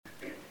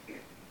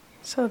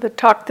So the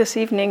talk this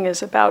evening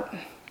is about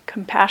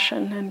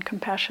compassion and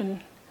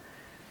compassion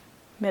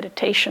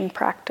meditation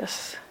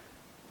practice.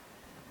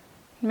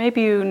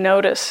 Maybe you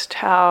noticed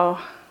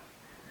how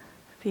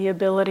the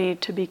ability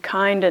to be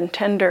kind and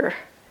tender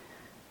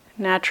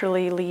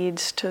naturally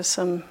leads to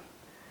some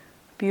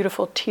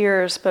beautiful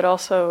tears, but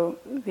also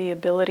the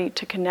ability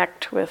to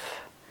connect with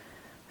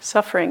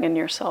suffering in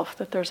yourself,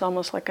 that there's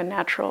almost like a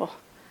natural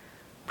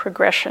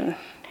progression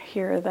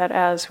here, that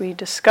as we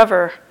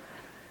discover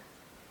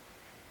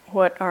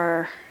what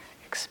our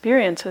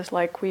experience is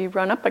like, we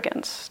run up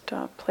against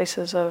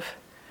places of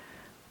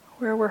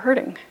where we're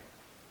hurting.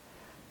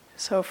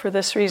 So for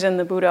this reason,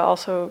 the Buddha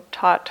also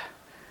taught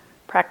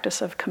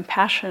practice of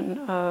compassion,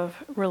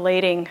 of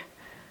relating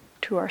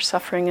to our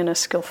suffering in a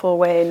skillful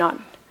way, not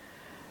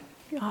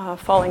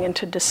falling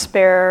into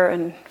despair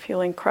and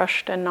feeling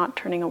crushed and not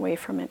turning away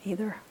from it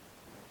either.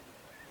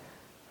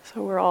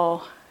 So we're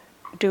all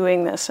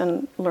doing this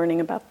and learning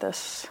about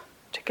this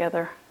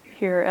together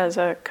here as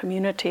a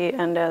community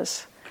and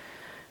as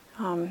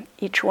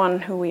each one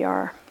who we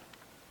are.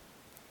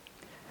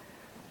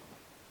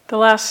 The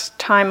last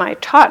time I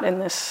taught in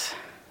this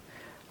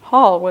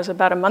hall was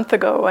about a month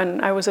ago,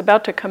 and I was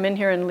about to come in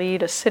here and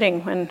lead a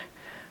sitting when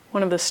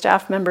one of the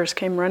staff members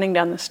came running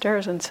down the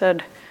stairs and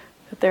said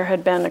that there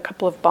had been a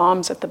couple of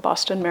bombs at the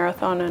Boston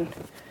Marathon, and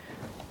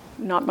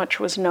not much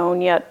was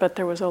known yet, but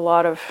there was a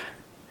lot of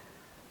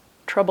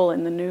trouble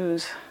in the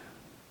news.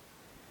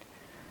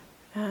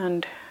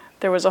 And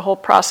there was a whole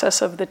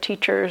process of the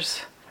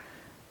teachers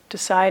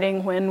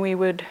deciding when we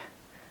would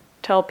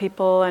tell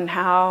people and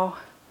how,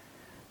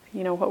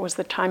 what was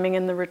the timing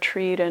in the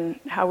retreat and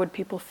how would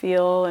people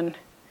feel. And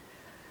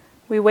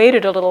we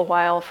waited a little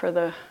while for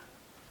the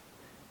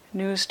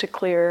news to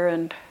clear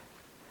and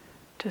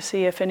to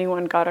see if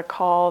anyone got a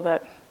call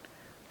that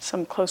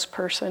some close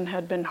person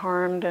had been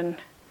harmed. And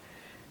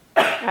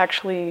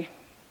actually,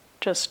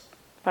 just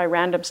by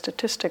random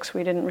statistics,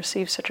 we didn't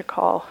receive such a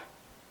call.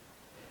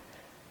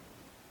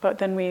 But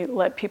then we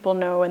let people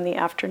know in the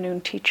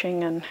afternoon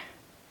teaching, and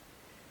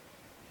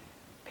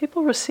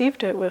people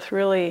received it with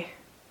really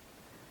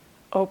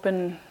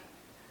open,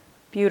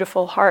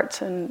 beautiful hearts,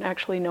 and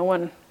actually no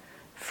one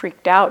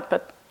freaked out,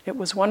 but it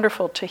was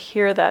wonderful to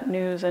hear that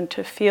news and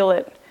to feel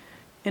it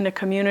in a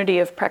community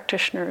of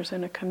practitioners,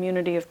 in a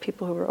community of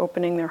people who were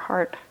opening their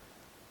heart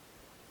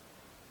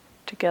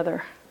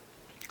together,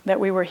 that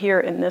we were here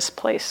in this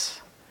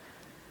place,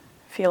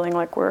 feeling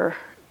like we're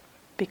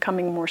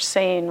becoming more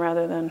sane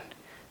rather than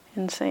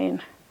insane.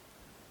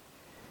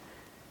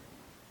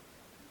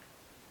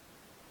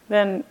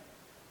 Then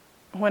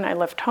when I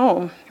left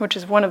home, which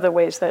is one of the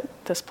ways that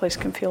this place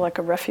can feel like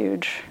a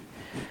refuge,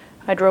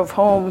 I drove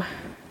home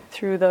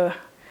through the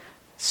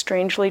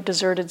strangely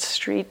deserted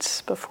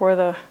streets before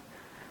the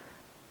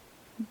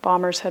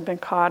bombers had been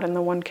caught and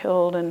the one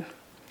killed. And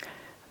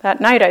that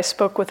night I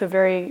spoke with a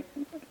very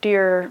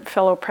dear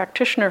fellow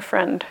practitioner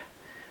friend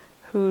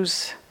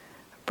whose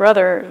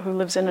brother, who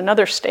lives in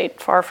another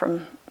state far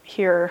from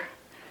here,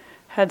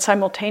 had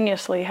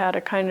simultaneously had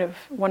a kind of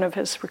one of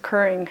his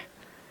recurring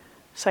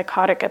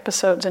psychotic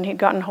episodes, and he'd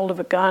gotten hold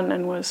of a gun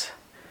and was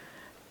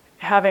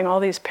having all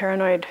these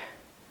paranoid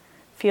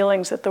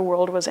feelings that the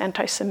world was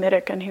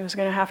anti-Semitic and he was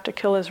going to have to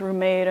kill his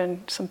roommate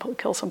and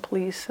kill some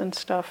police and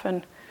stuff.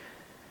 And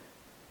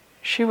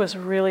she was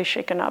really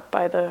shaken up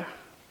by the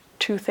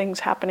two things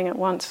happening at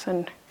once,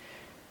 and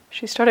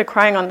she started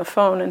crying on the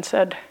phone and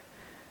said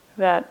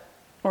that,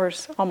 or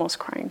almost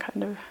crying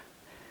kind of,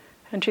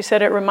 and she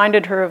said it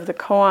reminded her of the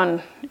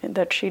koan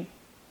that she'd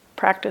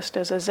practiced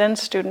as a Zen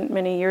student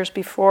many years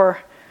before.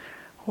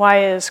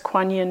 Why is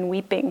Kuan Yin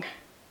weeping?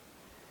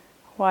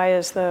 Why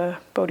is the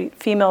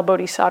female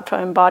bodhisattva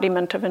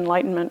embodiment of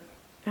enlightenment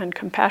and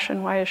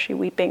compassion, why is she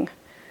weeping?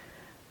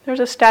 There's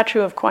a statue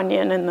of Kuan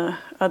Yin in the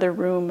other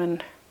room,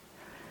 and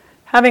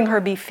having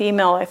her be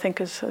female, I think,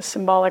 is a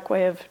symbolic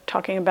way of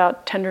talking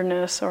about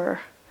tenderness or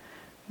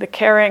the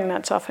caring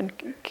that's often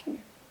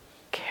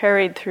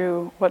carried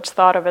through what's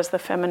thought of as the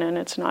feminine.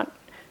 It's not,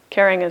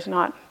 caring is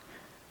not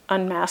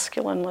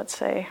unmasculine, let's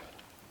say,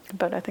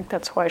 but I think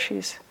that's why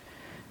she's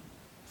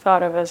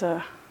thought of as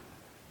a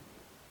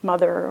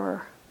mother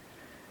or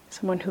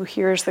someone who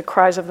hears the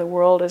cries of the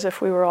world as if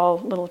we were all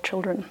little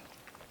children.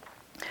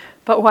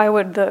 But why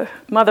would the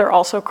mother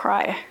also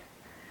cry?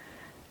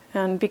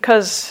 And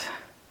because,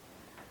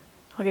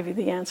 I'll give you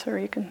the answer,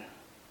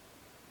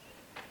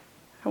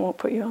 I won't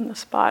put you on the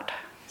spot.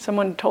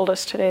 Someone told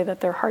us today that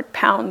their heart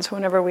pounds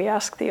whenever we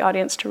ask the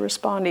audience to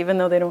respond, even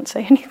though they don't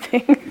say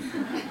anything.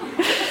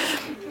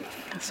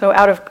 So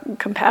out of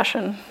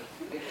compassion.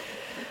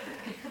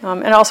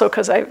 And also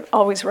because I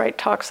always write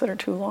talks that are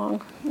too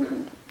long.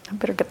 I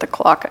better get the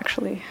clock,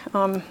 actually.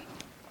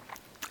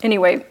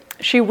 Anyway,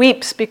 she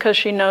weeps because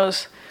she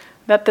knows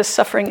that this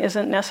suffering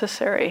isn't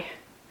necessary.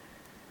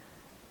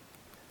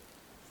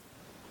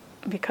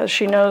 Because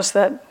she knows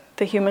that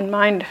the human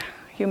mind,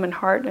 human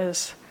heart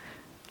is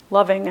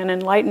loving and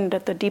enlightened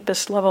at the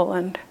deepest level,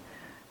 and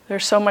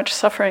there's so much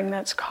suffering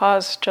that's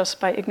caused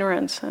just by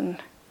ignorance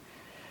and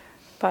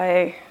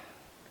by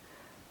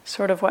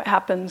sort of what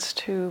happens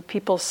to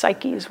people's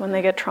psyches when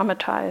they get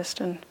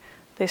traumatized and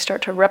they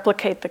start to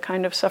replicate the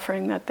kind of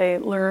suffering that they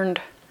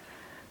learned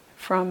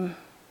from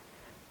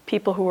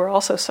people who were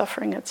also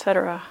suffering,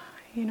 etc.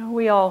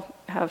 We all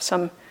have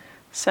some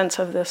sense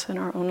of this in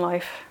our own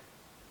life.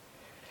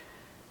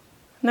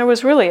 And there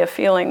was really a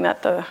feeling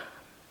that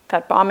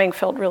that bombing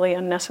felt really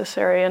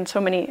unnecessary, and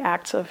so many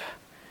acts of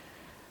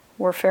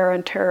warfare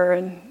and terror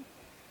and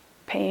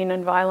pain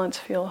and violence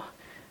feel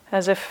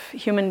as if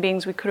human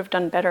beings, we could have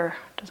done better.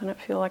 Doesn't it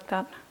feel like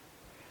that?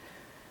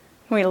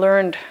 We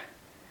learned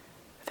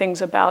things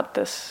about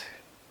this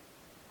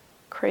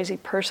crazy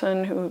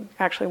person who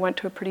actually went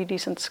to a pretty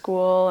decent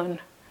school and,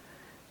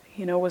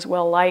 was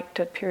well liked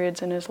at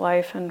periods in his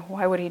life, and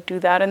why would he do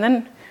that? And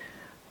then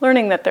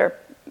learning that their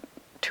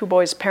two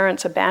boys'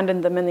 parents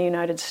abandoned them in the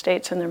United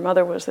States, and their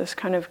mother was this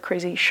kind of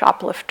crazy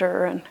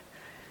shoplifter, and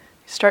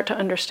you start to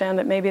understand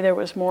that maybe there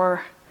was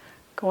more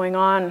going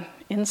on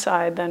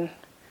inside than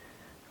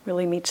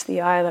really meets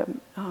the eye, that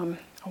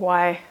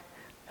why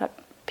that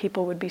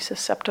people would be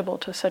susceptible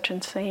to such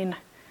insane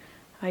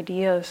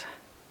ideas.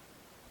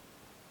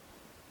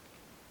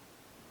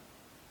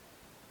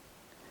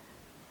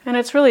 And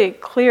it's really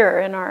clear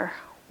in our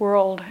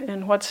world,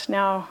 in what's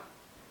now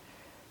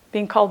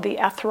being called the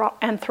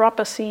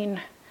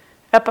Anthropocene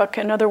epoch.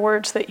 In other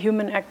words, that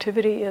human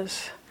activity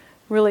is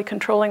really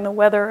controlling the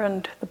weather,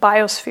 and the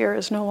biosphere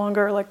is no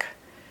longer like,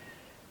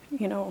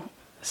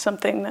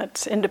 something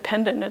that's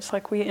independent. It's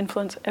like we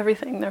influence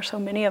everything. There's so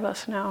many of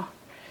us now.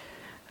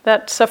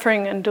 That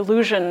suffering and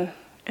delusion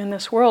in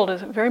this world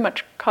is very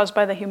much caused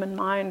by the human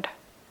mind,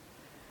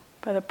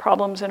 by the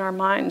problems in our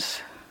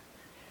minds.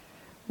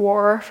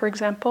 War, for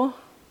example,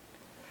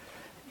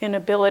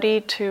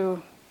 inability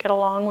to get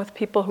along with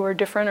people who are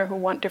different or who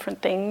want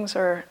different things,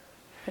 or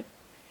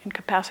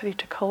incapacity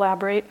to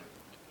collaborate.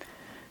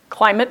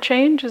 Climate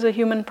change is a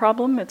human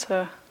problem. It's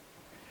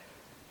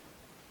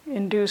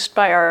induced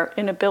by our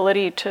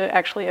inability to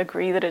actually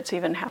agree that it's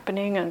even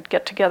happening and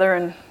get together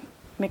and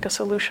make a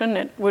solution.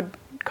 It would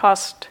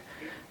cost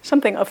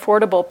something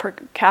affordable per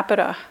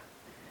capita.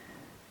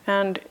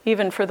 And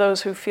even for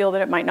those who feel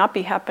that it might not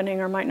be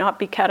happening or might not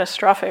be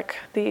catastrophic,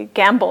 the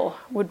gamble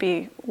would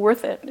be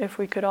worth it if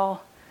we could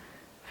all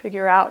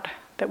figure out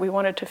that we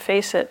wanted to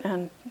face it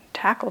and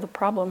tackle the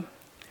problem.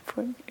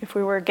 If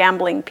we were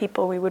gambling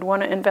people, we would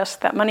want to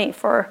invest that money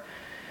for.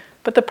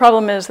 But the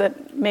problem is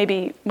that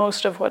maybe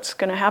most of what's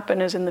going to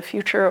happen is in the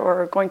future,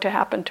 or going to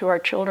happen to our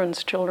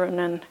children's children.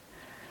 And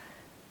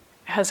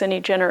has any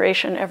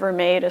generation ever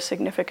made a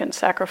significant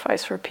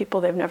sacrifice for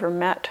people they've never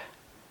met?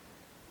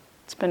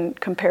 It's been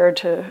compared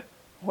to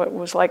what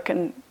was like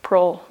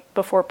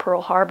before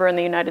Pearl Harbor in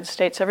the United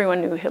States. Everyone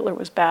knew Hitler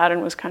was bad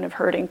and was kind of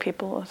hurting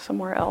people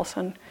somewhere else,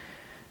 and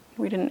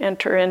we didn't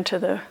enter into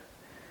the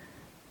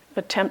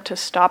attempt to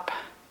stop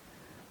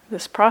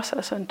this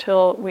process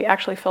until we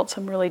actually felt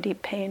some really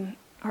deep pain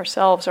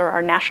ourselves, or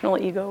our national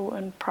ego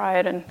and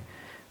pride and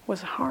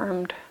was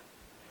harmed.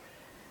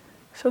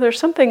 So there's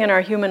something in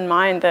our human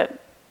mind that,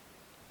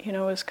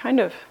 is kind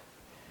of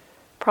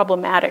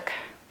problematic.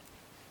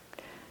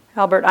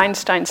 Albert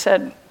Einstein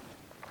said,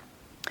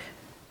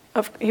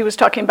 he was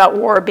talking about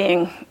war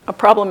being a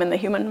problem in the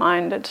human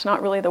mind. It's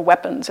not really the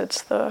weapons,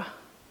 it's the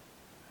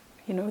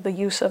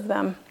use of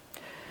them.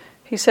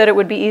 He said it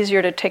would be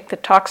easier to take the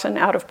toxin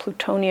out of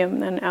plutonium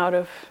than out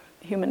of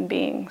human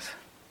beings.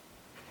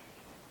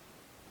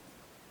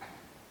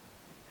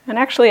 And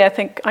actually, I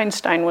think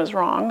Einstein was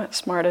wrong, as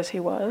smart as he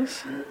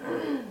was,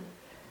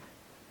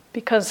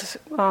 because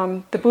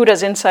the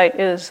Buddha's insight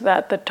is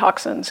that the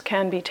toxins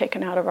can be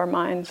taken out of our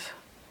minds,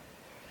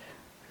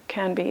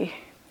 can be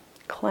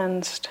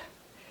cleansed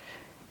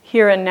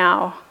here and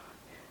now,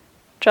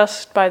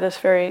 just by this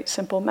very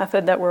simple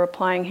method that we're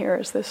applying here,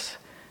 is this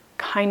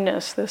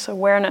kindness, this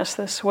awareness,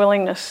 this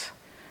willingness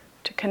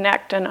to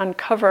connect and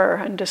uncover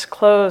and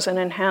disclose and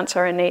enhance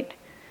our innate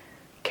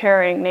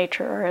caring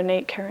nature, our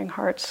innate caring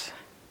hearts,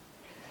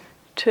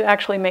 to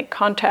actually make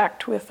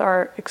contact with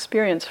our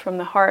experience from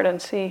the heart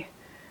and see,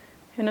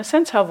 in a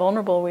sense, how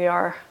vulnerable we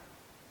are,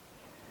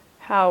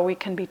 how we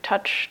can be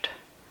touched,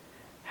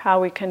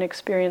 how we can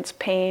experience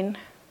pain.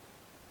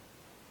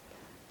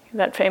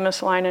 That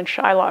famous line in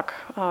Shylock,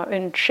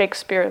 in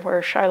Shakespeare,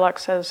 where Shylock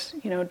says,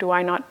 "Do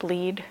I not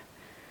bleed?"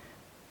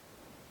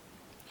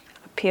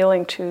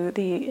 Appealing to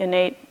the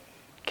innate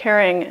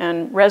caring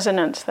and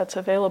resonance that's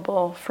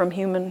available from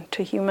human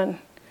to human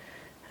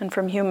and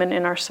from human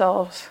in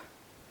ourselves.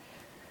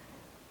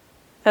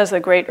 As the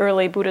great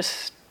early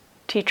Buddhist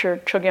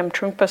teacher Chogyam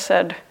Trungpa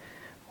said,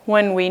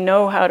 when we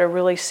know how to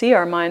really see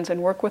our minds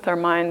and work with our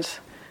minds,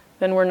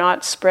 then we're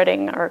not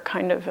spreading our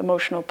kind of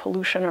emotional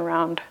pollution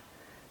around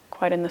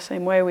quite in the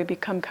same way. We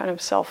become kind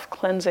of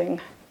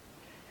self-cleansing.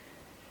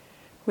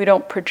 We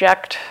don't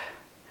project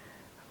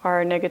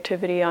our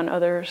negativity on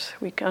others.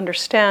 We can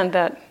understand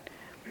that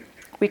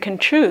we can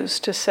choose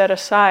to set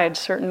aside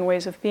certain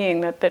ways of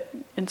being, that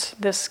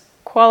this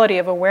quality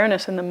of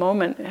awareness in the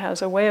moment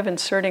has a way of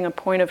inserting a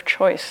point of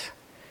choice.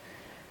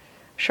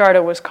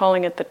 Sharda was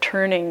calling it the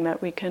turning,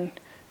 that we can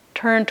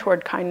turn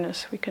toward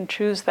kindness. We can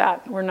choose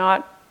that. We're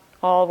not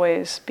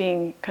always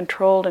being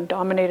controlled and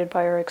dominated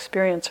by our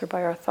experience or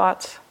by our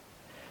thoughts.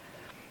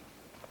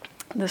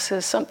 This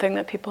is something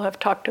that people have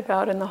talked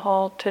about in the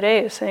hall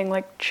today, saying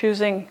like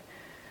choosing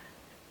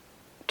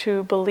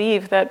to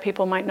believe that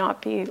people might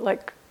not be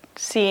like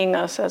seeing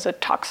us as a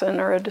toxin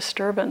or a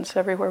disturbance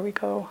everywhere we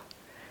go.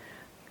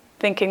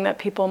 Thinking that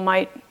people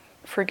might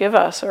forgive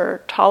us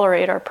or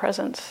tolerate our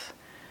presence.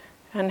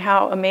 And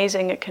how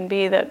amazing it can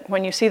be that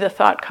when you see the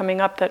thought coming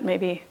up that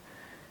maybe,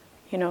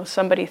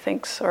 somebody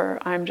thinks, or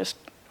I'm just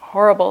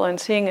horrible, and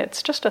seeing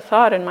it's just a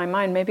thought in my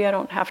mind, maybe I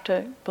don't have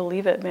to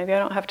believe it, maybe I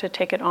don't have to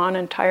take it on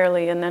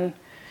entirely, and then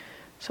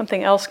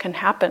something else can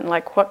happen,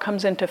 like what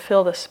comes in to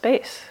fill the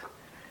space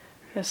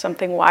is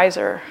something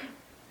wiser,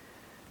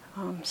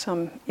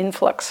 some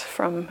influx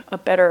from a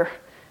better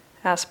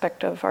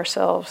aspect of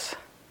ourselves.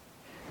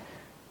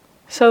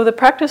 So the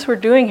practice we're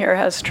doing here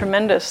has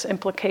tremendous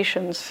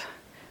implications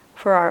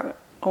for our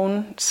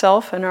own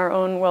self and our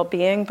own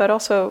well-being, but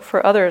also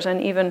for others,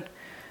 and even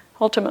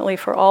ultimately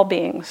for all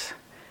beings.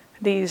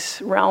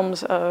 These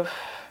realms of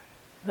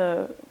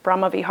the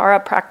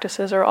Brahma-vihara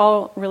practices are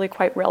all really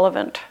quite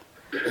relevant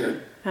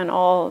and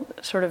all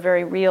sort of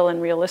very real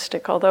and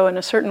realistic, although in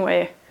a certain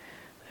way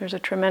there's a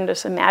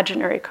tremendous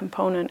imaginary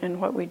component in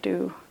what we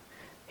do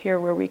here,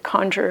 where we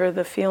conjure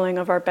the feeling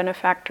of our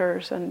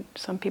benefactors and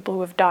some people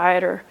who have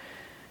died, or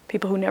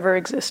people who never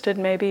existed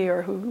maybe,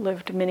 or who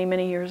lived many,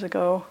 many years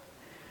ago.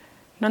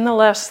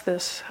 Nonetheless,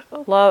 this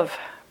love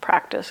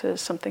practice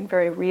is something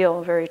very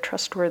real, very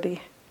trustworthy.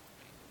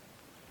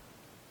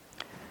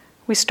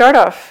 We start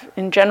off,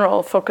 in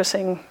general,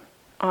 focusing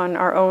on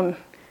our own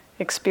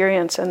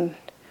experience and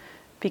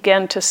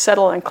begin to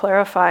settle and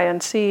clarify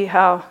and see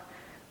how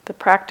the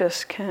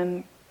practice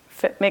can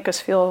make us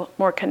feel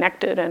more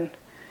connected and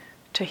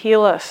to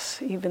heal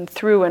us even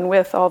through and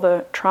with all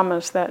the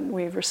traumas that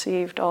we've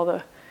received, all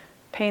the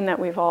pain that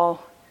we've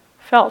all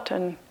felt.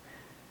 And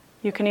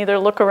you can either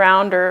look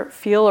around or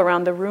feel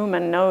around the room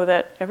and know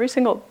that every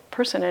single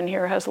person in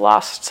here has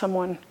lost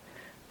someone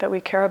that we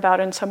care about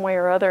in some way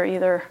or other,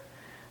 either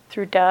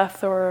through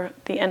death or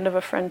the end of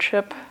a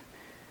friendship,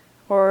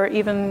 or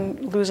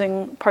even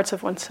losing parts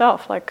of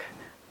oneself, like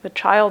the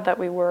child that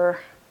we were,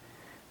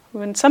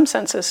 who in some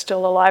sense is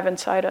still alive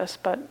inside us,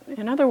 but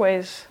in other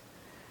ways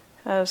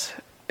has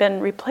been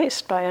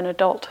replaced by an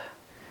adult.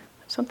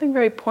 Something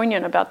very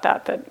poignant about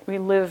that we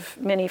live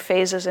many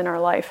phases in our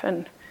life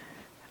and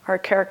are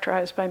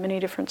characterized by many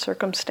different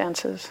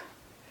circumstances.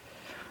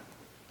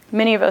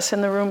 Many of us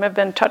in the room have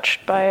been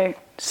touched by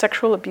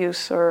sexual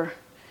abuse or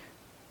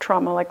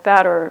trauma like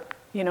that, or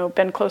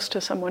been close to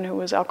someone who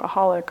was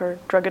alcoholic or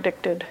drug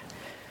addicted.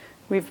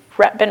 We've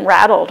been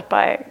rattled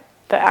by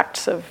the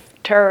acts of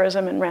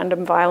terrorism and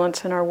random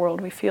violence in our world.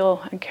 We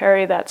feel and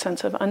carry that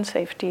sense of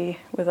unsafety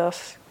with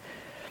us.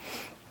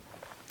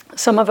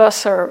 Some of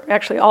us are,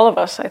 actually all of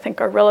us, I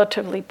think, are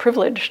relatively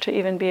privileged to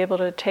even be able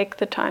to take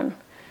the time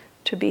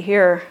to be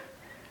here.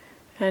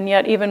 And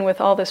yet, even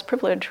with all this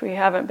privilege, we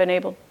haven't been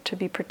able to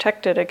be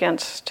protected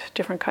against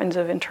different kinds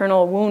of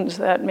internal wounds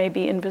that may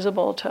be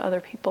invisible to other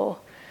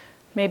people,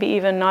 maybe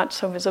even not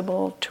so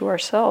visible to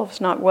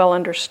ourselves, not well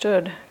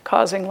understood,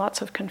 causing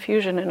lots of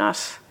confusion in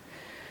us.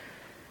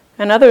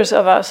 And others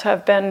of us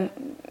have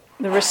been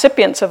the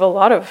recipients of a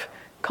lot of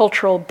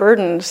cultural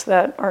burdens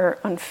that are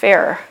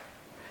unfair,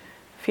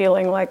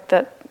 feeling like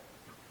that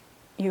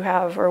you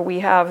have or we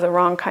have the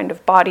wrong kind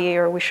of body,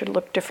 or we should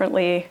look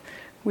differently,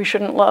 we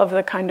shouldn't love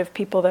the kind of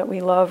people that we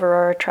love or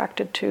are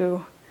attracted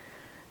to,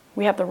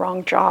 we have the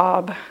wrong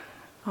job.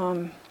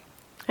 And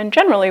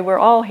generally we're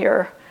all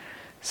here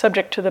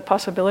subject to the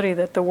possibility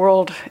that the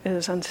world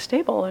is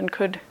unstable and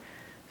could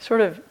sort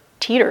of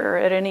teeter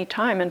at any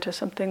time into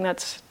something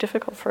that's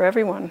difficult for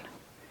everyone.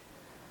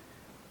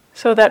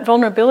 So that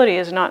vulnerability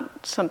is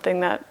not something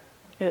that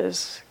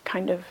is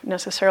kind of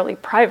necessarily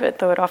private,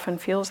 though it often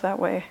feels that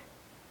way.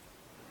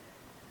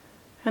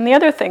 And the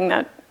other thing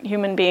that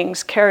human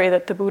beings carry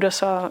that the Buddha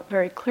saw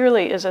very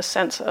clearly is a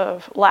sense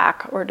of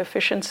lack or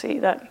deficiency,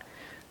 that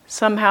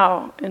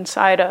somehow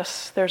inside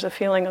us there's a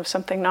feeling of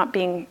something not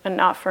being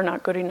enough or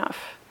not good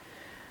enough.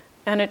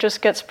 And it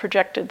just gets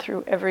projected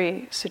through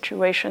every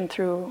situation,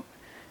 through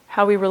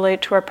how we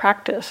relate to our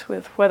practice,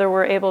 with whether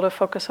we're able to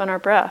focus on our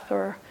breath,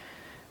 or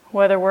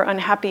whether we're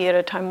unhappy at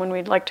a time when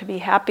we'd like to be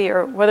happy,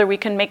 or whether we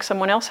can make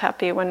someone else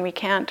happy when we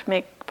can't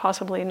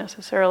possibly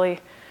necessarily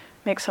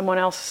make someone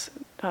else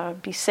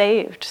be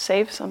saved,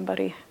 save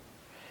somebody.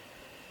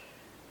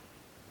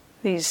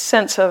 These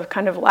sense of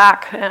kind of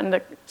lack and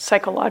the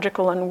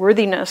psychological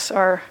unworthiness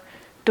are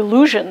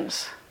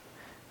delusions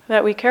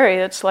that we carry.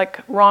 It's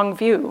like wrong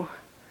view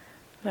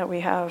that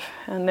we have,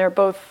 and they're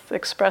both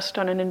expressed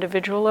on an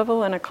individual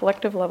level and a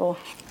collective level.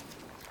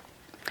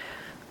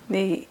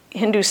 The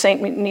Hindu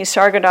saint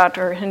Nisargadatta,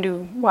 or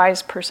Hindu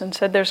wise person,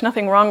 said there's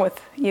nothing wrong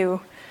with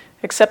you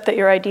except that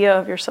your idea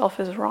of yourself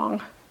is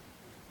wrong.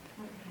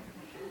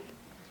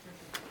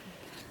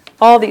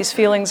 All these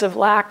feelings of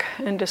lack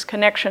and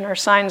disconnection are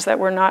signs that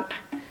we're not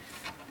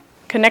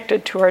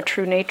connected to our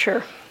true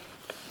nature.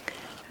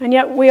 And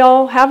yet we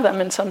all have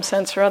them in some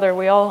sense or other.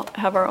 We all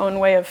have our own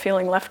way of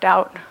feeling left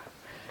out.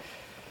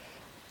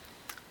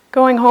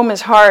 Going home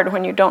is hard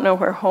when you don't know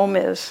where home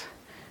is.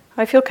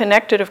 I feel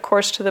connected, of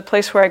course, to the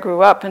place where I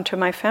grew up and to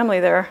my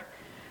family there,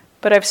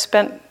 but I've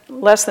spent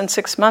less than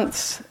 6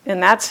 months in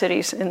that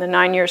city in the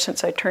 9 years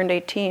since I turned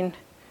 18.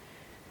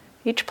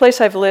 Each place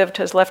I've lived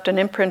has left an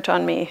imprint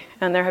on me,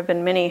 and there have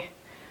been many.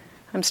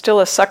 I'm still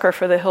a sucker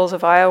for the hills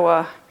of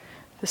Iowa,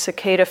 the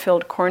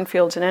cicada-filled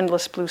cornfields and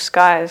endless blue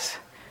skies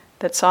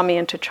that saw me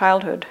into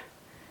childhood.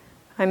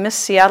 I miss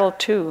Seattle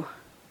too.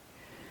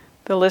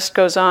 The list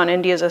goes on: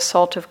 India's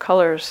assault of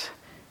colors,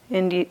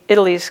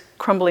 Italy's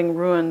crumbling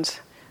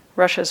ruins,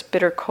 Russia's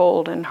bitter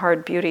cold and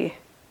hard beauty.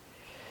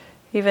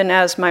 Even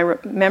as my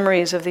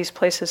memories of these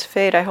places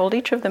fade, I hold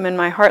each of them in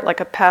my heart like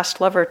a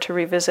past lover to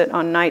revisit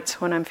on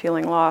nights when I'm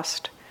feeling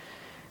lost.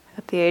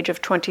 At the age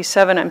of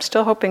 27, I'm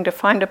still hoping to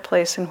find a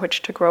place in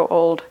which to grow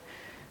old,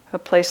 a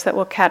place that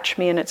will catch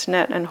me in its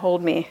net and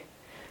hold me.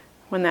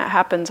 When that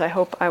happens, I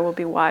hope I will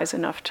be wise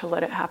enough to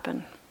let it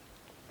happen.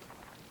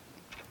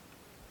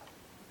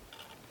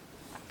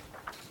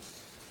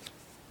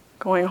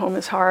 Going home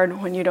is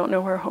hard when you don't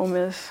know where home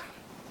is.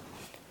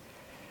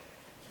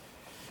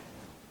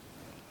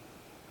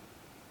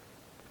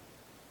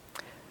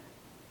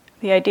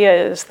 The idea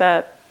is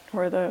that,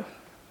 or the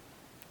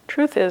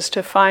truth is,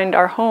 to find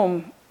our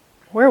home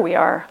where we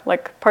are.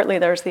 Like, partly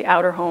there's the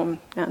outer home,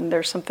 and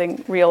there's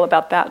something real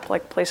about that,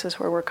 like places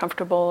where we're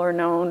comfortable or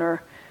known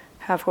or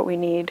have what we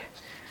need.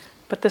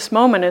 But this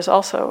moment is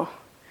also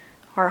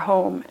our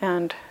home,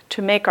 and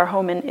to make our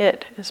home in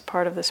it is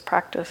part of this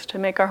practice, to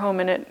make our home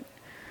in it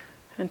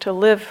and to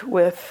live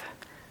with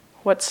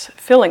what's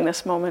filling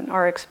this moment,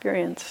 our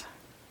experience.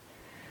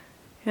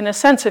 In a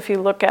sense, if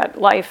you look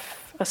at life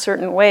a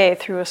certain way,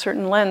 through a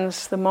certain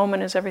lens, the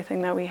moment is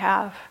everything that we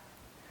have.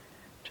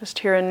 Just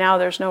here and now,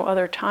 there's no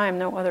other time,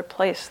 no other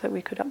place that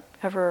we could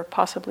ever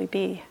possibly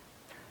be.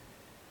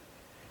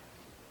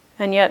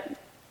 And yet,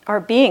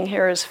 our being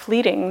here is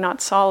fleeting, not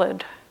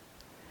solid,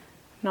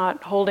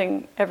 not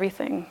holding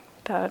everything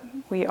that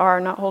we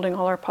are, not holding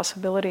all our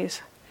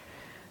possibilities.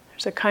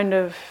 There's a kind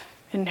of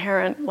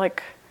inherent,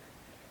 like,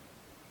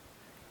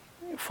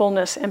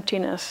 fullness,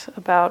 emptiness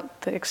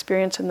about the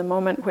experience in the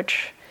moment,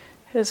 which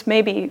is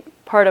maybe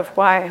part of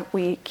why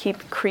we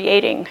keep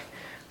creating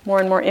more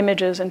and more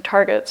images and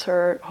targets,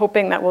 or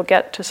hoping that we'll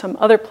get to some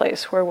other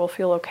place where we'll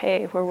feel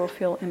okay, where we'll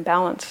feel in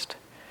balance.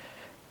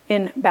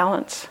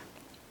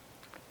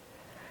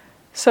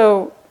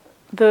 So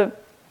the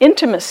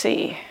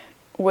intimacy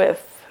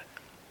with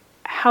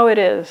how it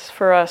is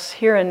for us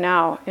here and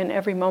now in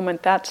every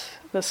moment, that's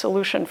the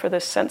solution for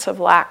this sense of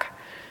lack.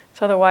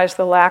 So otherwise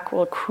the lack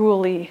will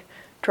cruelly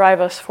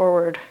drive us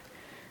forward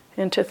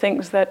into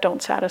things that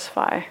don't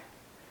satisfy.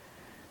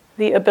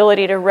 The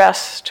ability to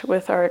rest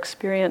with our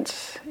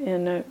experience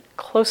in a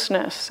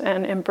closeness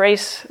and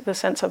embrace the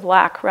sense of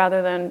lack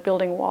rather than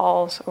building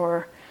walls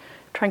or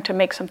trying to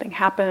make something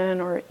happen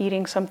or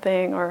eating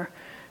something or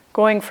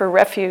going for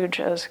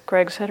refuge, as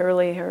Greg said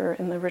earlier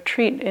in the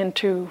retreat,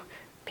 into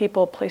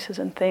people, places,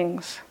 and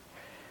things.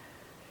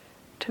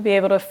 To be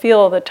able to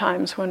feel the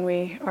times when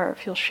we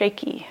feel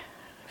shaky,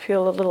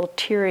 feel a little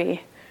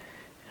teary,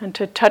 and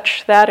to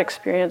touch that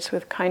experience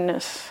with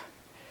kindness.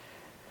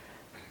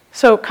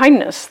 So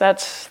kindness,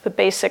 that's the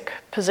basic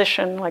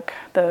position, like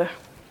the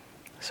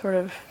sort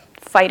of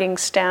fighting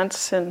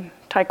stance in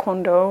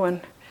Taekwondo.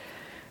 And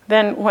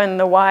then when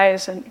the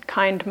wise and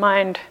kind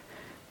mind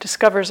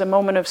discovers a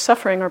moment of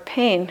suffering or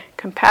pain,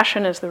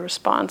 compassion is the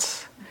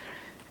response.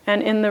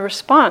 And in the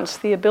response,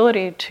 the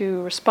ability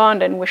to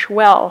respond and wish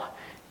well,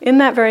 in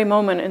that very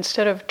moment,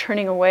 instead of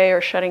turning away or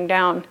shutting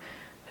down,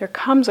 there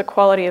comes a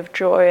quality of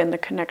joy in the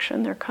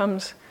connection. There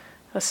comes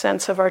a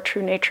sense of our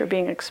true nature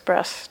being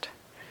expressed.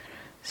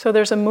 So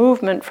there's a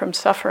movement from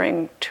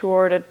suffering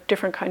toward a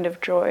different kind of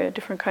joy, a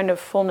different kind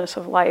of fullness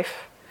of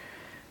life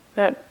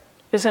that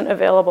isn't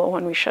available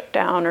when we shut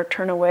down or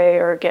turn away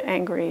or get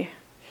angry.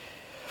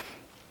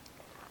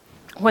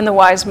 When the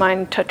wise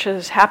mind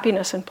touches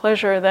happiness and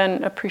pleasure,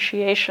 then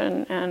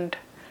appreciation and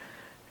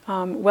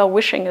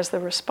well-wishing is the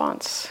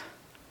response.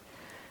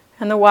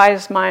 And the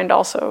wise mind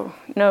also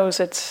knows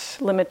its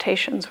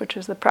limitations, which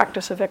is the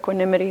practice of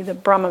equanimity, the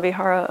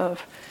Brahmavihara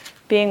of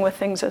being with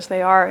things as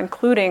they are,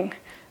 including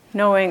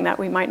knowing that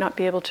we might not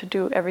be able to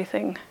do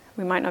everything.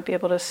 We might not be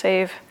able to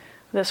save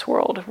this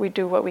world. We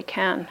do what we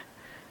can.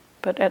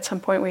 But at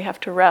some point we have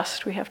to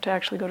rest. We have to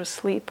actually go to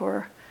sleep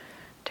or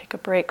take a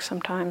break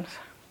sometimes.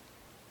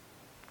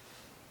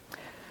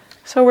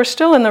 So we're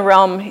still in the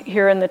realm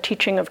here in the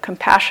teaching of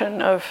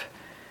compassion, of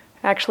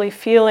actually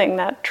feeling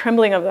that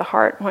trembling of the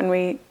heart when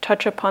we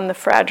touch upon the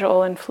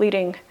fragile and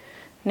fleeting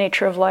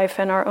nature of life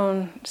and our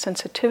own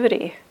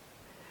sensitivity,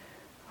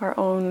 our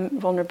own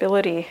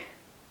vulnerability.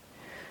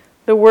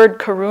 The word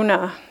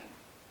karuna,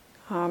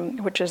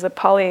 which is the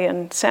Pali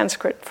and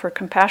Sanskrit for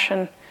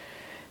compassion,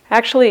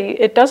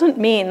 actually, it doesn't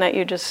mean that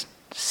you just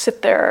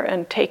sit there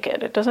and take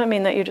it. It doesn't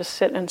mean that you just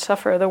sit and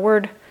suffer. The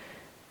word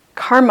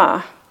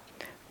karma,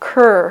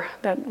 Kur,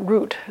 that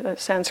root, the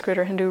Sanskrit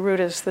or Hindu root,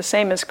 is the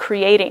same as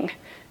creating.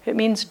 It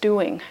means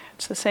doing.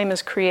 It's the same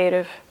as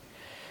creative.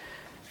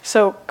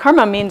 So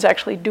karma means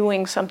actually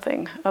doing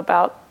something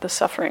about the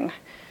suffering.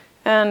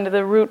 And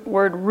the root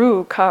word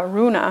ru,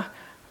 karuna,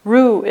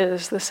 ru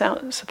is the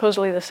sound,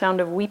 supposedly the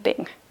sound of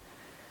weeping.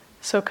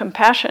 So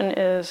compassion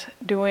is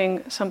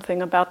doing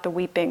something about the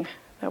weeping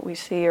that we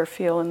see or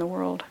feel in the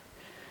world.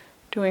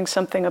 Doing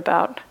something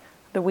about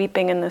the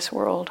weeping in this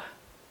world.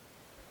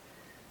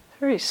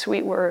 Very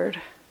sweet word.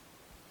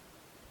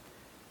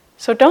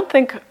 So don't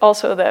think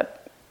also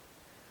that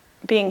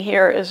being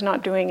here is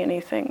not doing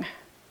anything,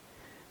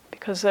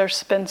 because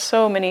there's been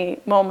so many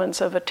moments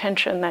of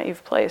attention that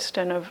you've placed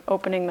and of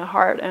opening the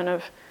heart and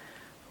of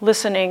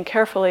listening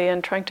carefully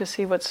and trying to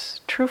see what's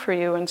true for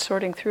you and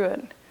sorting through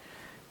it.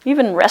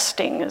 Even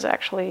resting is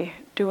actually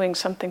doing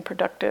something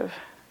productive.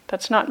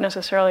 That's not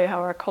necessarily how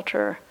our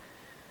culture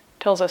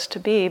tells us to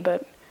be,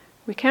 but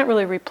we can't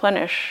really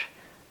replenish.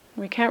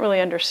 We can't really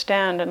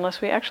understand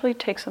unless we actually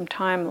take some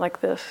time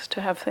like this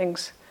to have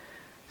things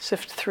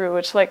sift through.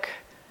 It's like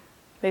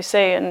they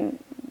say in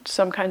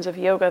some kinds of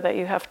yoga that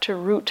you have to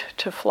root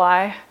to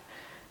fly.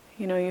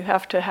 You know, you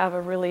have to have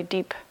a really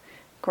deep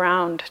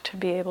ground to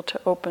be able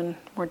to open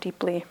more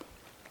deeply.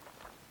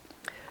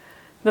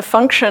 The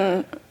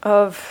function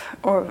of,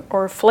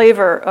 or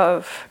flavor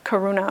of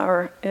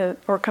karuna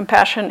or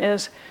compassion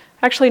is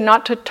actually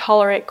not to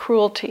tolerate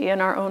cruelty in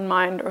our own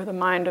mind or the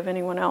mind of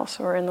anyone else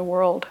or in the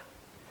world.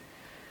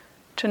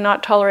 To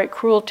not tolerate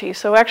cruelty.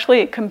 So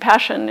actually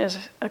compassion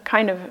is a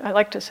kind of, I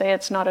like to say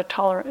it's not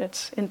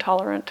it's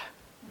intolerant.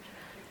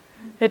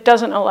 It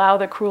doesn't allow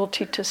the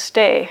cruelty to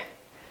stay.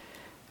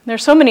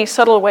 There's so many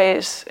subtle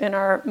ways in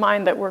our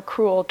mind that we're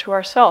cruel to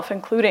ourselves,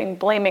 including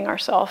blaming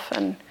ourselves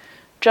and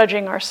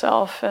judging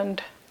ourselves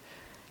and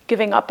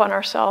giving up on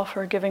ourselves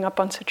or giving up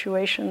on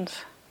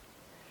situations.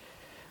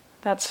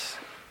 That's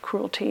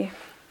cruelty.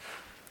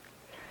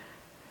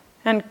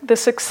 And the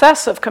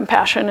success of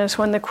compassion is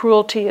when the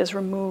cruelty is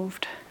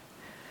removed.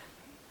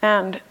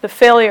 And the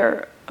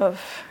failure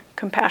of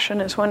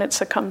compassion is when it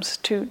succumbs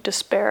to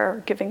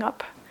despair, giving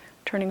up,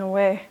 turning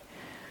away.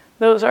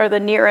 Those are the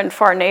near and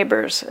far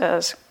neighbors,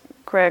 as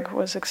Greg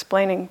was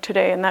explaining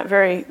today in that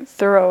very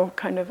thorough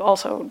kind of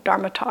also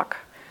Dharma talk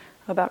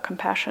about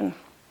compassion.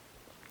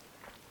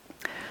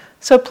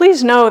 So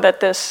please know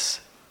that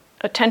this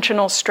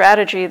attentional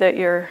strategy that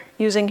you're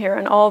using here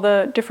and all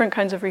the different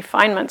kinds of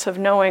refinements of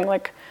knowing,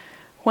 like,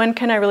 when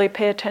can I really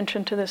pay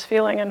attention to this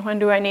feeling and when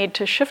do I need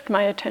to shift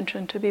my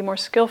attention to be more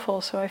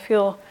skillful so I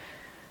feel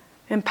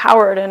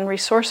empowered and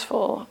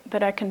resourceful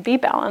that I can be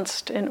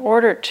balanced in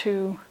order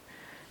to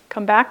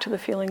come back to the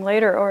feeling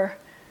later, or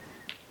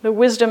the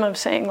wisdom of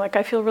saying, like,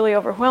 I feel really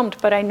overwhelmed,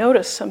 but I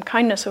notice some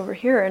kindness over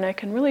here and I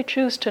can really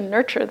choose to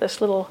nurture this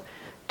little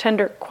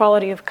tender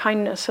quality of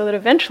kindness so that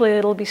eventually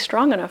it'll be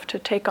strong enough to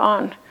take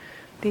on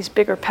these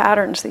bigger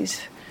patterns,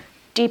 these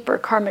deeper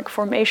karmic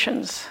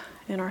formations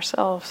in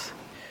ourselves.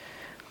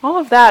 All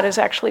of that is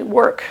actually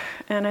work,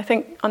 and I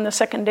think on the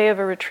second day of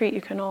a retreat you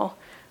can all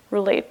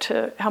relate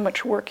to how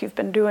much work you've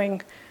been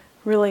doing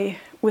really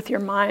with your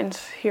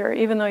minds here,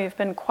 even though you've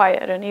been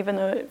quiet and even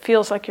though it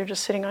feels like you're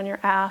just sitting on your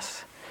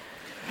ass.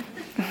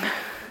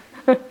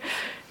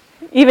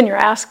 Even your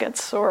ass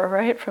gets sore,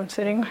 right, from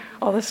sitting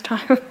all this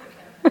time.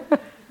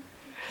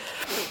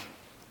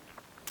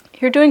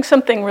 You're doing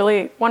something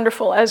really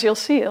wonderful, as you'll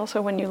see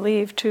also when you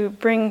leave, to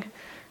bring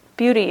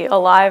beauty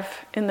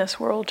alive in this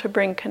world, to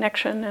bring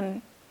connection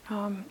and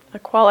a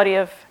quality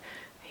of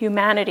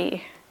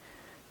humanity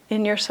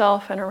in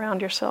yourself and around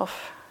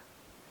yourself.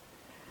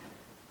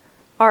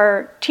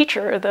 Our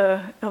teacher of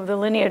the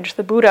lineage,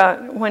 the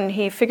Buddha, when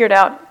he figured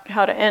out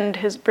how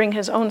to bring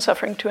his own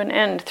suffering to an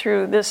end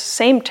through this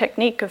same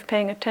technique of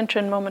paying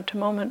attention moment to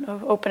moment,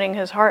 of opening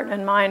his heart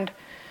and mind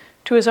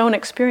to his own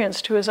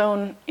experience, to his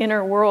own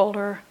inner world,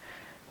 or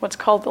what's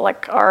called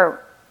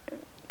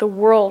the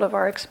world of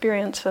our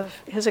experience,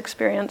 of his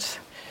experience.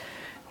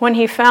 When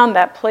he found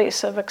that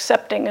place of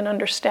accepting and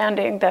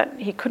understanding that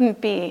he couldn't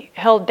be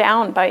held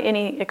down by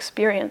any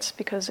experience,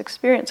 because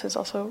experience is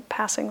also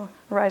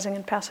arising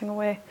and passing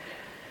away.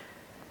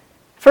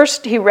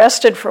 First, he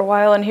rested for a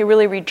while and he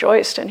really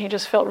rejoiced and he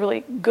just felt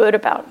really good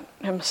about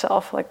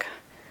himself, like,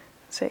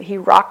 say, he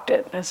rocked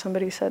it, as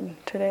somebody said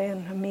today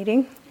in a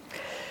meeting.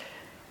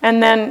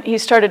 And then he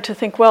started to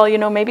think, well,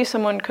 maybe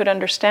someone could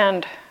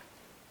understand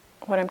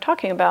what I'm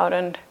talking about,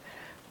 and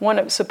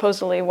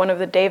supposedly one of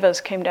the devas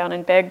came down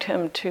and begged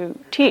him to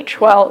teach,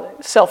 while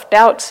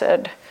self-doubt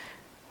said,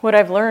 what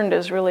I've learned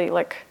is really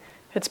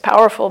it's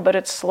powerful, but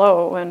it's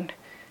slow, and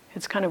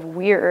it's kind of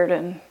weird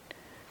and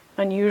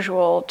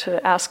unusual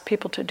to ask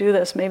people to do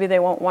this. Maybe they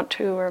won't want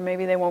to, or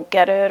maybe they won't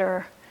get it,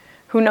 or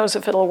who knows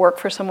if it'll work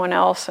for someone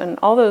else, and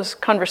all those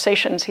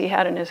conversations he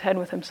had in his head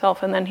with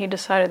himself, and then he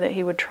decided that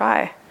he would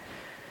try.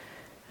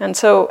 And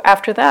so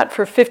after that,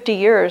 for 50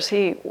 years,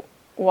 he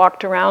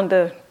walked around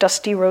the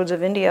dusty roads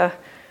of India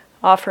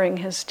offering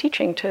his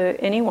teaching to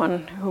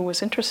anyone who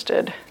was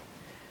interested,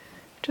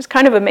 which is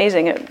kind of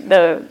amazing.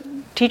 The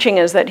teaching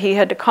is that he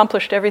had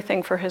accomplished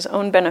everything for his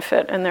own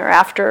benefit, and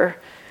thereafter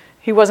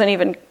he wasn't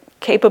even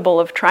capable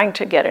of trying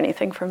to get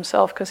anything for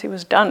himself because he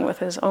was done with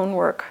his own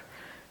work.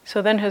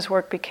 So then his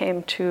work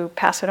became to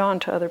pass it on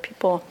to other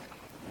people.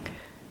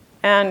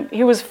 And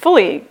he was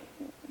fully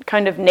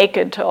kind of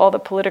naked to all the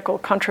political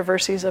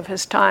controversies of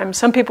his time.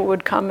 Some people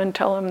would come and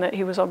tell him that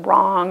he was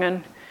wrong,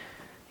 and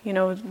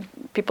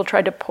people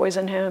tried to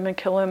poison him and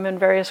kill him in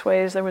various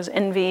ways. There was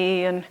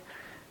envy and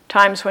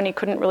times when he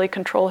couldn't really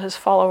control his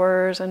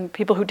followers, and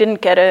people who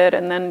didn't get it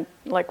and then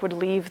would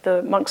leave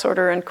the monk's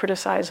order and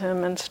criticize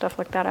him and stuff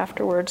like that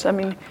afterwards. I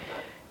mean,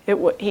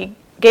 he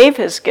gave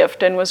his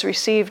gift and was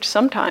received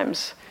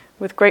sometimes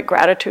with great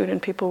gratitude,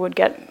 and people would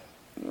get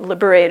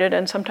liberated,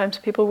 and sometimes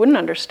people wouldn't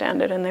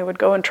understand it and they would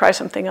go and try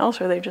something else,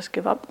 or they just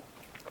give up,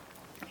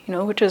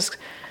 which is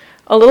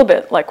a little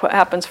bit like what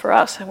happens for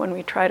us when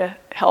we try to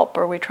help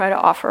or we try to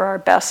offer our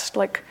best.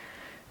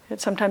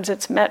 Sometimes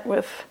it's met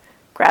with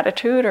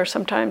gratitude, or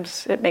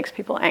sometimes it makes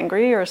people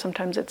angry, or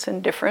sometimes it's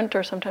indifferent,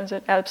 or sometimes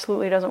it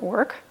absolutely doesn't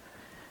work.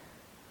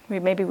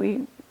 Maybe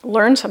we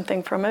learn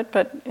something from it,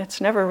 but it's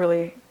never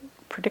really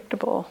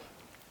predictable.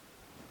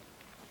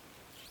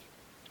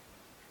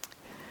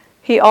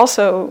 He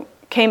also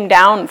came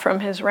down from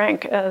his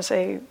rank as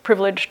a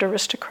privileged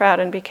aristocrat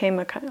and became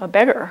a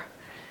beggar.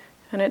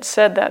 And it's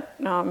said that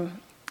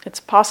it's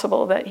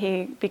possible that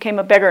he became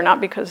a beggar not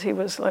because he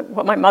was like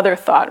what my mother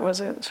thought was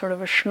a sort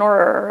of a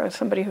schnorrer, or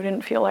somebody who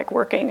didn't feel like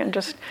working and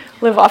just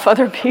live off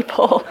other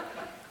people.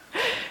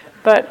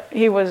 But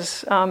he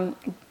was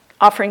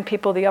offering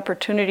people the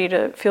opportunity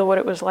to feel what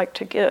it was like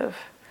to give,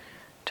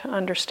 to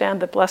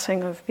understand the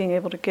blessing of being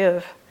able to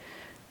give.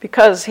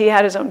 Because he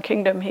had his own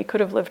kingdom, he could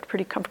have lived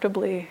pretty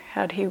comfortably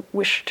had he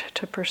wished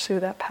to pursue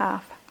that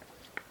path.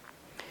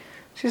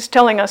 She's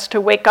telling us to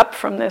wake up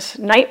from this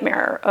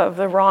nightmare of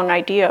the wrong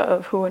idea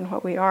of who and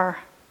what we are.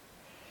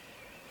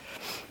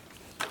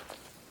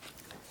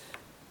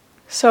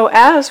 So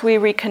as we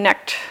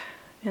reconnect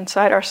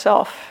inside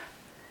ourselves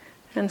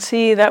and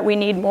see that we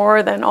need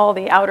more than all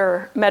the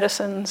outer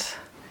medicines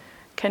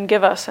can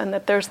give us, and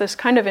that there's this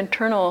kind of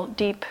internal,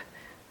 deep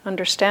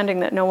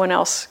understanding that no one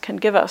else can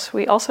give us,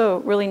 we also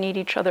really need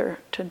each other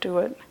to do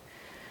it.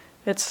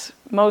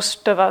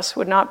 Most of us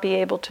would not be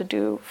able to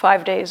do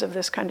 5 days of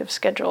this kind of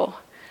schedule.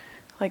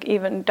 Like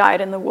even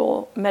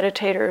dyed-in-the-wool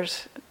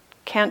meditators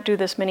can't do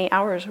this many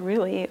hours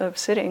really of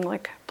sitting.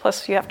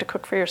 Plus you have to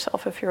cook for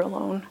yourself if you're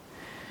alone.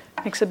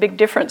 It makes a big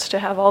difference to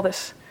have all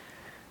this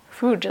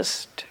food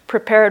just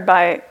prepared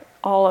by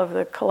all of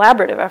the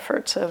collaborative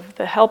efforts of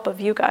the help of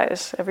you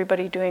guys,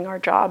 everybody doing our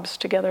jobs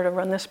together to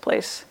run this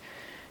place.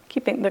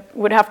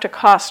 Would have to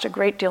cost a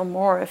great deal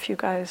more if you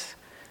guys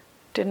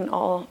didn't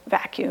all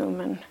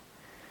vacuum and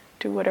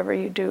do whatever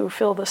you do,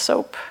 fill the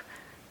soap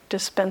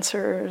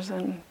dispensers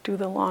and do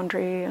the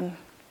laundry and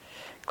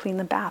clean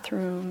the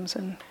bathrooms,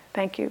 and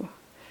thank you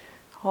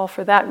all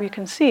for that. We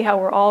can see how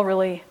we're all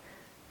really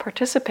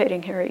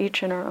participating here,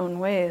 each in our own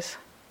ways.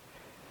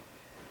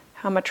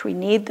 How much we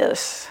need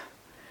this,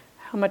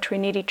 how much we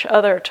need each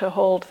other to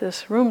hold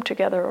this room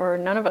together, or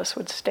none of us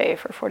would stay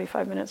for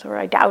 45 minutes, or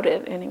I doubt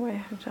it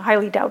anyway. It's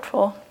highly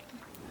doubtful.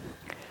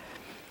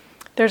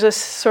 There's a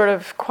sort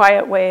of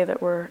quiet way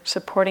that we're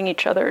supporting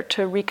each other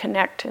to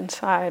reconnect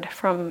inside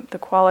from the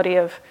quality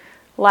of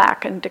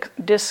lack and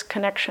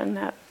disconnection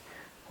that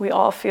we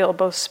all feel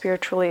both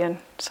spiritually and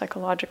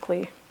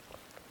psychologically.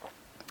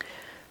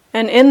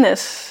 And in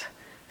this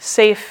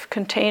safe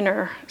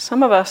container,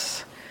 some of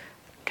us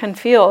can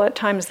feel at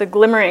times the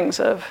glimmerings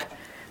of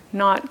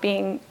not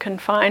being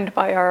confined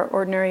by our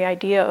ordinary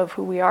idea of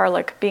who we are,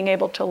 like being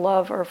able to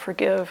love or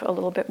forgive a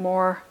little bit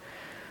more.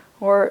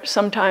 Or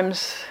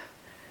sometimes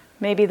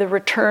maybe the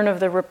return of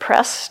the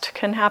repressed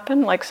can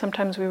happen. Like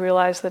sometimes we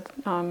realize that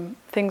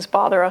things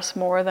bother us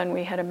more than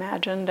we had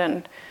imagined,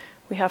 and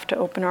we have to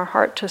open our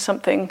heart to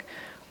something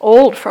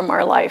old from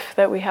our life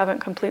that we haven't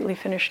completely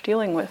finished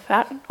dealing with.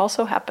 That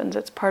also happens.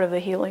 It's part of the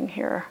healing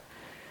here.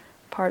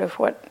 Part of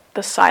what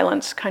the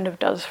silence kind of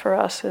does for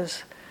us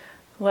is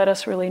let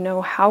us really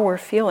know how we're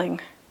feeling.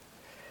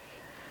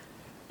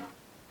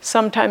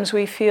 Sometimes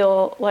we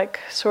feel like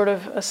sort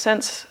of a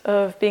sense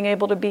of being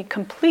able to be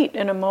complete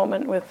in a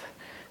moment with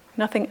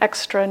nothing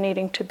extra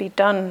needing to be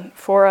done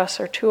for us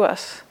or to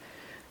us,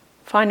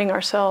 finding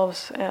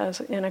ourselves as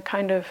in a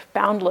kind of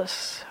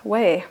boundless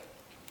way.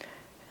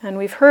 And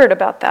we've heard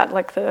about that,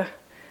 like the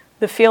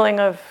feeling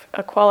of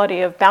a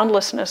quality of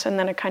boundlessness and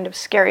then a kind of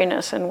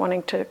scariness and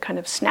wanting to kind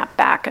of snap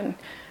back and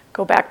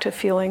go back to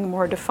feeling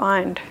more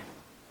defined.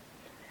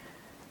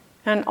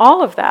 And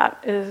all of that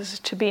is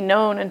to be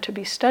known and to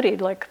be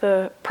studied, like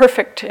the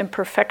perfect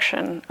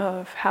imperfection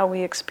of how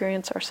we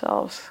experience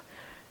ourselves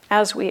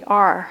as we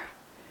are.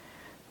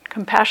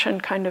 Compassion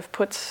kind of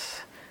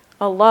puts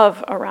a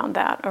love around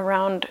that,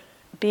 around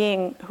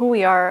being who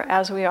we are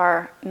as we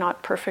are,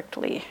 not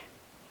perfectly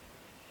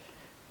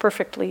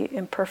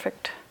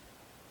imperfect.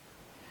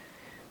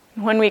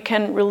 When we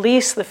can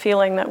release the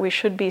feeling that we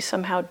should be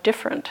somehow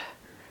different,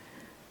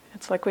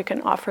 it's like we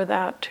can offer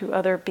that to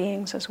other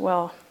beings as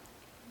well.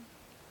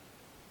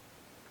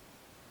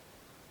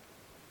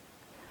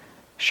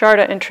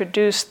 Sharda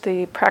introduced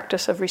the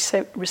practice of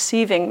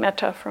receiving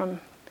metta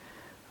from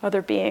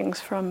other beings,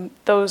 from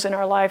those in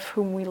our life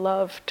whom we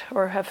loved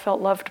or have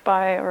felt loved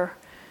by, or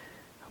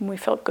whom we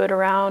felt good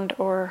around,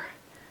 or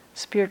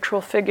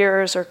spiritual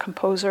figures or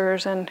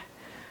composers, and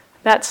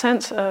that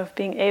sense of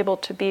being able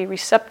to be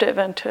receptive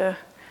and to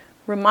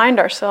remind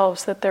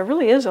ourselves that there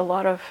really is a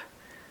lot of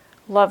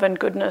love and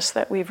goodness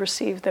that we've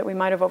received that we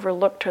might have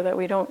overlooked or that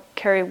we don't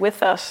carry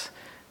with us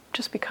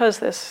just because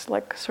this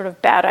like sort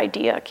of bad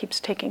idea keeps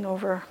taking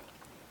over.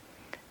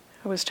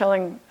 I was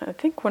telling, I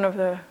think, one of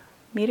the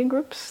meeting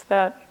groups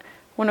that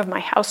one of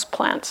my house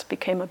plants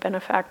became a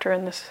benefactor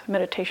in this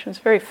meditation. It's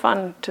very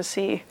fun to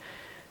see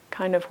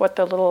kind of what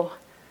the little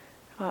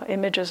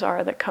images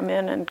are that come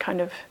in and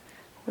kind of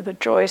were the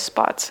joy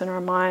spots in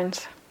our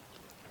minds.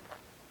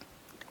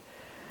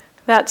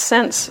 That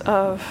sense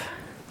of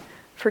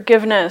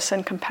forgiveness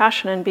and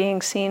compassion and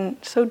being seen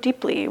so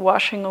deeply,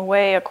 washing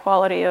away a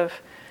quality of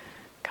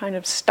kind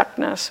of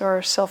stuckness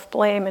or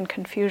self-blame and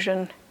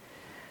confusion,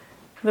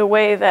 the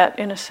way that,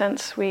 in a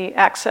sense, we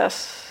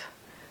access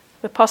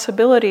the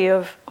possibility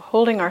of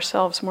holding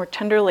ourselves more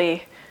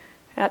tenderly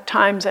at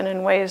times and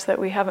in ways that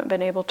we haven't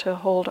been able to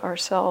hold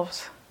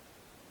ourselves.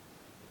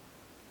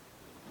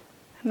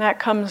 And that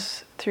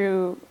comes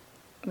through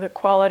the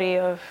quality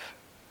of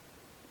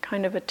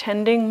kind of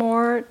attending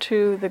more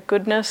to the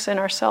goodness in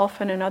ourselves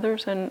and in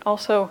others, and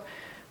also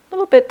a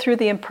little bit through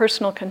the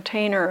impersonal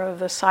container of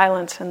the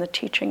silence and the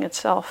teaching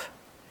itself.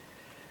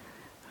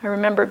 I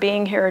remember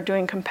being here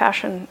doing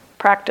compassion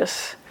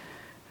practice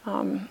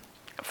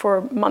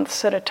for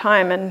months at a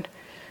time and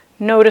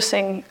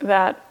noticing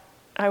that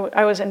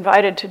I was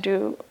invited to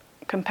do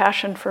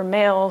compassion for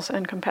males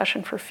and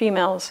compassion for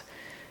females,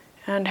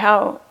 and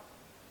how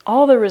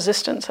all the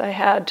resistance I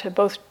had to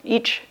both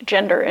each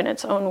gender in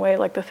its own way,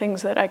 like the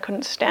things that I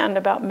couldn't stand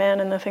about men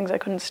and the things I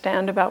couldn't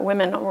stand about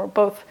women, were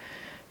both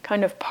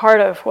kind of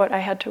part of what I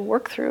had to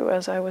work through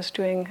as I was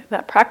doing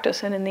that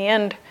practice, and in the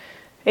end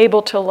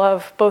able to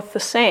love both the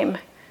same,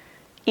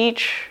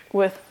 each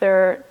with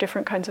their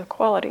different kinds of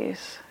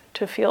qualities,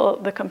 to feel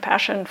the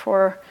compassion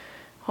for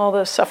all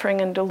the suffering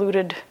and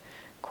deluded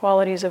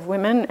qualities of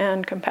women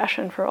and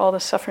compassion for all the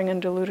suffering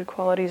and deluded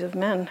qualities of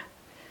men.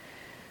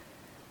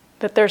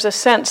 That there's a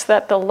sense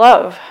that the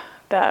love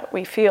that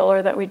we feel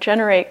or that we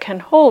generate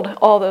can hold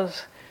all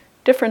those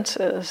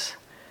differences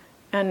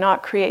and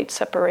not create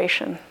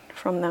separation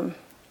from them.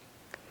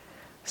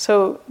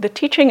 So the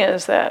teaching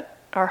is that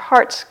our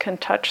hearts can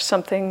touch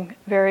something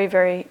very,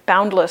 very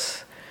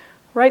boundless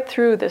right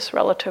through this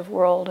relative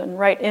world and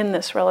right in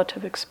this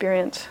relative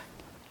experience.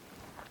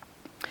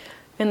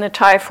 In the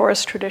Thai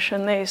forest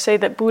tradition, they say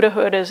that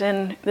Buddhahood is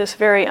in this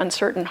very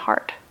uncertain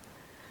heart.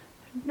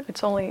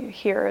 It's only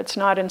here, it's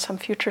not in some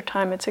future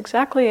time, it's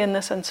exactly in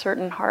this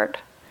uncertain heart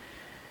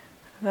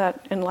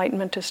that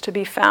enlightenment is to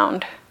be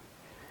found.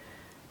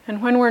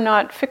 And when we're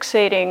not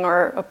fixating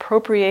or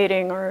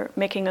appropriating or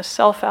making a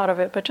self out of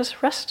it, but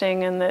just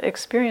resting in the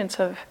experience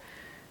of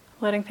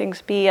letting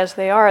things be as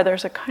they are,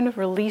 there's a kind of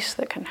release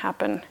that can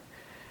happen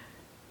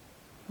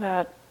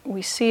that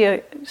we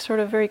see sort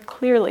of very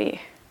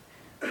clearly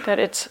that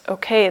it's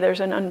okay,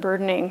 there's an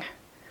unburdening,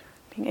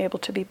 being able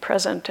to be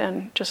present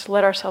and just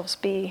let ourselves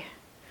be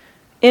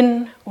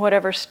in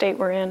whatever state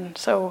we're in.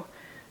 So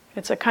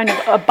it's a kind of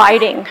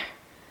abiding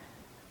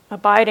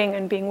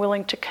and being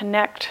willing to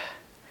connect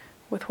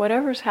with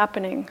whatever's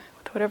happening,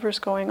 with whatever's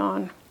going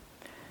on,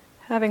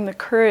 having the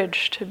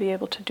courage to be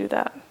able to do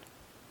that.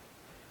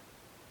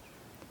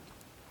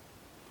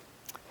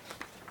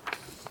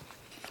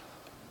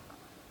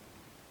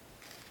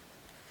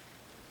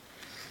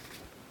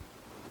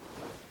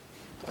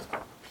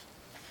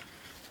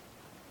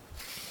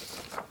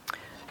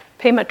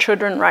 Pema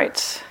Chodron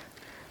writes,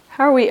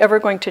 "How are we ever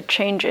going to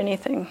change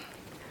anything?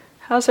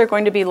 How's there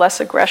going to be less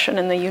aggression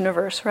in the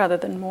universe rather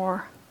than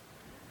more?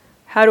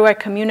 How do I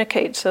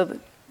communicate so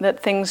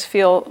that things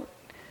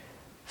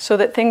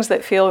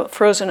that feel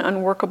frozen,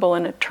 unworkable,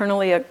 and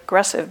eternally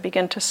aggressive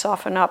begin to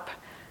soften up,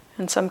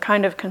 and some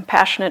kind of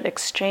compassionate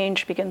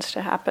exchange begins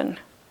to happen?"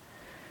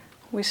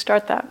 We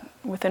start that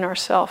within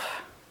ourselves.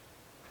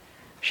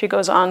 She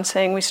goes on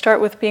saying, we start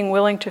with being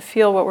willing to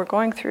feel what we're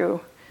going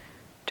through,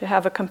 to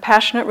have a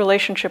compassionate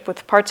relationship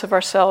with parts of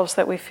ourselves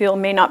that we feel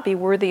may not be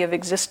worthy of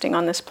existing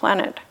on this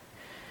planet.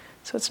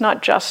 So it's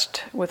not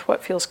just with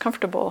what feels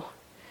comfortable.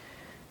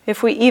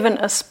 If we even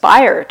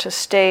aspire to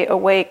stay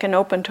awake and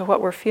open to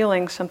what we're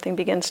feeling, something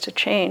begins to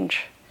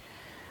change.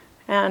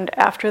 And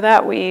after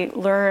that, we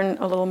learn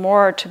a little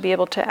more to be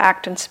able to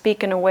act and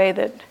speak in a way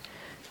that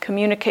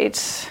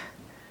communicates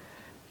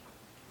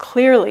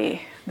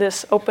clearly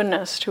this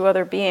openness to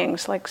other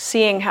beings, like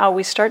seeing how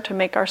we start to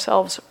make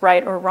ourselves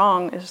right or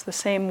wrong is the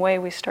same way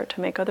we start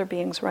to make other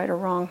beings right or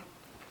wrong.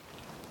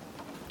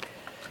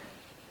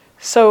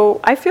 So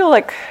I feel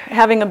like,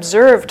 having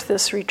observed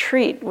this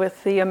retreat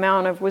with the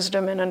amount of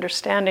wisdom and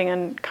understanding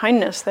and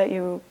kindness that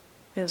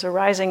is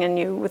arising in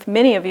you, with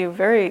many of you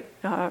very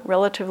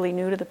relatively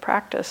new to the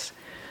practice,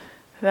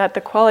 that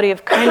the quality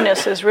of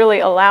kindness is really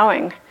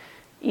allowing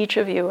each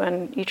of you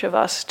and each of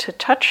us to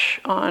touch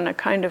on a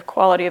kind of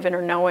quality of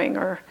inner knowing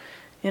or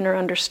inner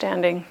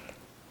understanding.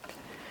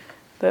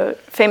 The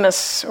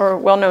famous or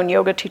well-known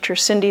yoga teacher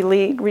Cindy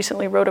Lee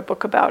recently wrote a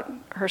book about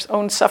her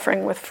own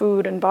suffering with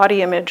food and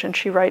body image, and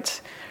she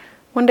writes,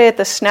 "One day at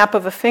the snap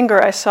of a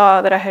finger, I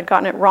saw that I had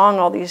gotten it wrong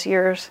all these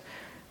years.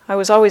 I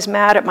was always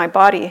mad at my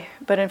body,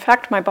 but in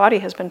fact my body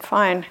has been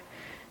fine.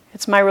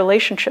 It's my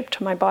relationship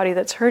to my body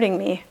that's hurting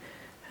me,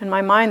 and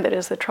my mind that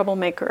is the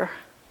troublemaker."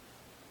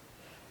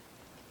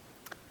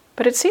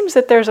 But it seems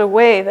that there's a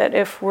way that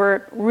if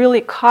we're really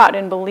caught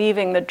in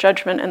believing the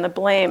judgment and the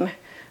blame,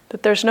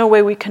 that there's no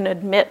way we can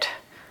admit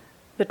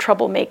the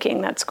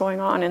troublemaking that's going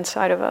on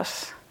inside of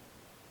us.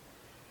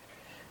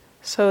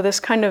 So this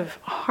kind of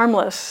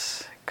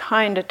harmless,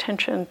 kind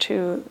attention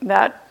to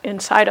that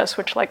inside us,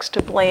 which likes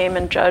to blame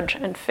and judge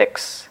and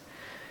fix,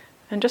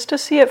 and just to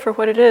see it for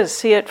what it is,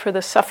 see it for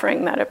the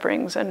suffering that it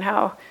brings and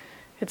how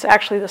it's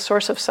actually the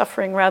source of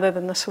suffering rather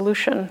than the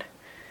solution.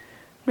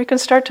 We can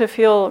start to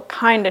feel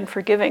kind and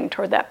forgiving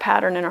toward that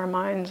pattern in our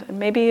minds. And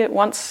maybe it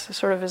once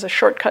sort of is a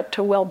shortcut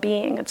to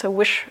well-being. It's a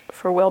wish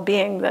for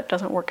well-being that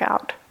doesn't work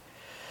out.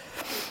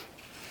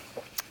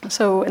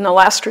 So in the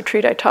last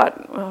retreat I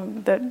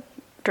taught that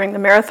during the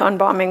marathon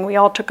bombing, we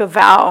all took a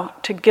vow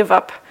to give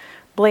up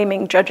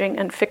blaming, judging,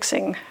 and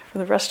fixing for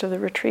the rest of the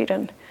retreat.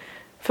 And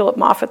Philip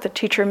Moffat, the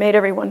teacher, made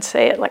everyone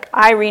say it like,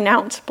 "I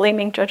renounce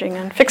blaming, judging,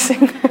 and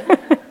fixing."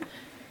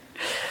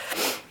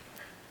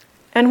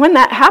 And when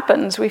that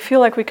happens, we feel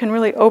like we can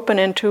really open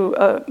into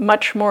a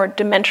much more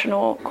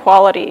dimensional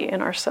quality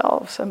in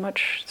ourselves, a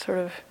much sort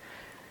of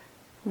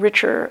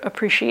richer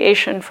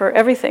appreciation for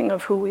everything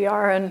of who we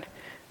are. And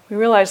we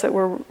realize that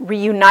we're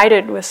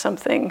reunited with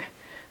something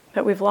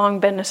that we've long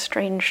been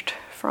estranged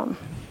from.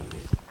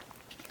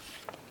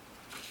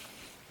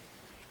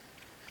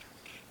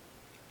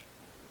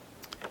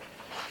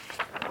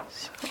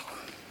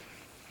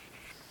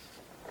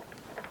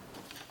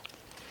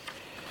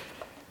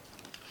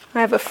 I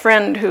have a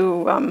friend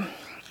who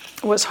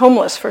was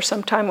homeless for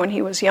some time when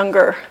he was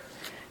younger.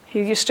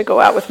 He used to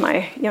go out with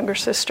my younger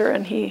sister,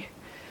 and he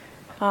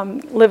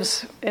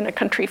lives in a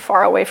country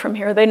far away from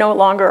here. They no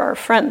longer are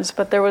friends,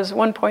 but there was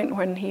one point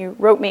when he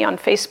wrote me on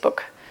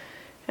Facebook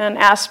and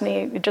asked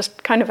me,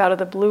 just kind of out of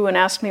the blue, and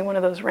asked me one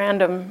of those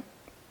random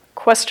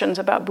questions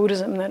about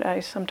Buddhism that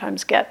I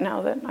sometimes get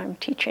now that I'm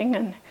teaching.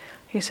 And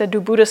he said, "Do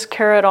Buddhists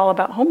care at all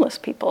about homeless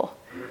people?"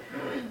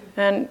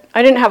 And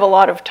I didn't have a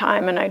lot of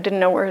time, and I didn't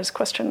know where his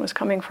question was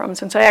coming from,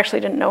 since I actually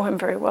didn't know him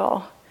very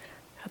well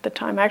at the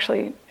time.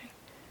 Actually,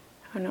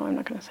 oh no, I'm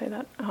not going to say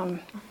that.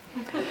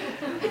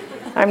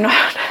 I'm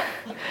not.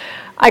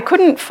 I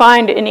couldn't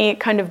find any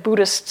kind of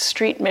Buddhist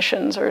street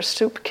missions or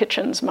soup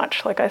kitchens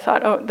much. Like I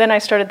thought, then I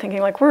started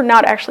thinking, like, we're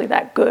not actually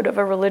that good of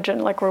a religion.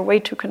 Like, we're way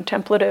too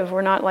contemplative.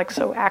 We're not, like,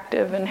 so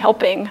active and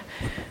helping.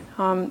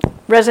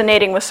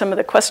 Resonating with some of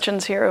the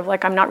questions here of,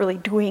 like, I'm not really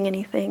doing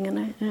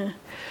anything,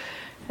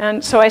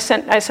 And so I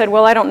said,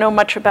 well, I don't know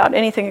much about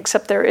anything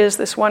except there is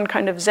this one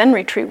kind of Zen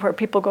retreat where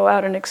people go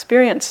out and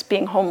experience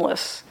being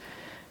homeless.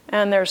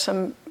 And there's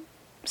some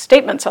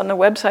statements on the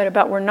website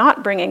about we're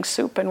not bringing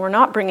soup and we're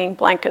not bringing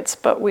blankets,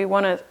 but we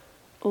want to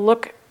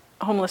look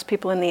homeless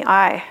people in the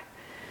eye.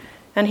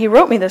 And he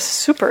wrote me this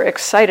super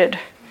excited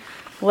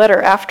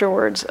letter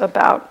afterwards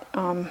about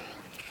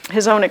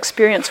his own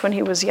experience when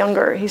he was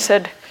younger. He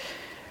said,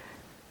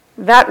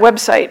 that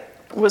website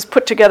was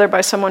put together by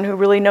someone who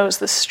really knows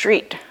the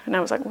street. And I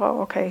was like,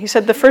 well, okay. He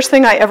said, the first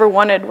thing I ever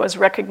wanted was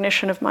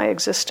recognition of my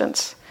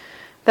existence.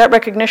 That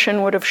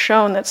recognition would have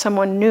shown that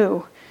someone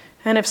knew.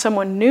 And if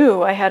someone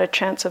knew, I had a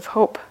chance of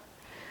hope.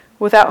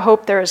 Without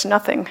hope, there is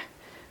nothing.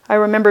 I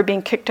remember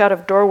being kicked out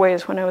of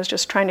doorways when I was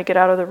just trying to get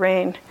out of the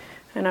rain.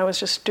 And I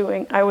was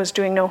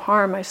doing no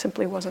harm. I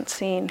simply wasn't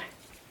seen.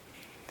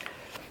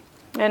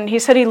 And he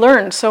said he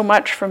learned so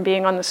much from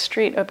being on the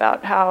street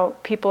about how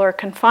people are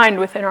confined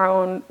within our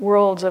own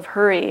worlds of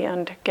hurry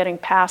and getting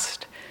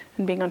past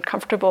and being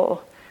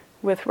uncomfortable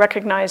with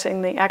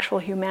recognizing the actual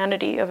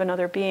humanity of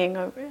another being,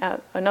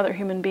 another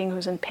human being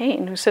who's in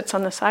pain, who sits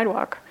on the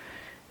sidewalk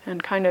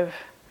and kind of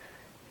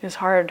is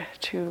hard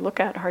to look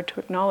at, hard to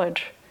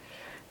acknowledge.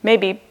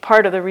 Maybe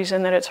part of the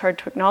reason that it's hard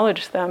to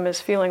acknowledge them is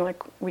feeling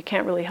like we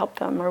can't really help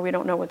them or we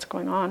don't know what's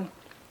going on.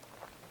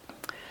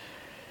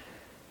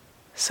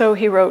 So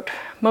he wrote,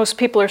 most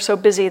people are so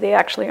busy they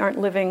actually aren't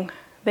living.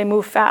 They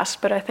move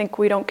fast, but I think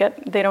they don't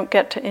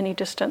get to any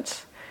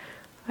distance.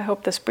 I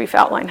hope this brief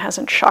outline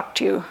hasn't shocked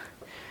you.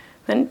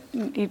 Then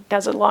he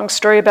has a long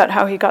story about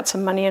how he got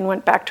some money and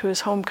went back to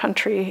his home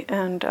country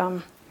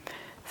and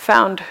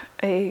found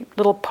a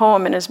little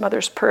poem in his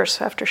mother's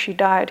purse after she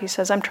died. He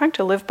says, I'm trying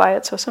to live by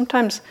it, so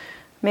sometimes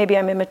maybe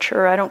I'm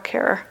immature, I don't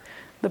care.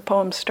 The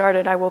poem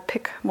started, I will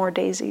pick more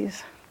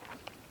daisies.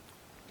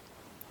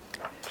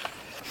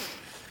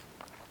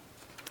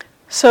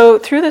 So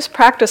through this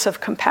practice of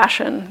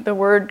compassion, the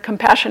word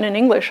compassion in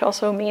English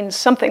also means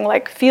something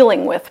like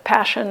feeling with,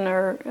 passion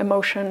or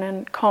emotion,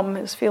 and kom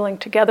is feeling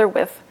together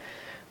with.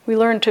 We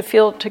learn to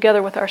feel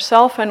together with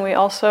ourselves, and we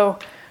also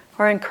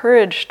are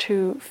encouraged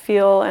to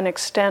feel and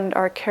extend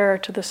our care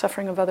to the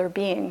suffering of other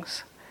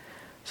beings.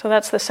 So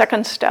that's the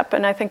second step.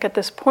 And I think at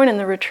this point in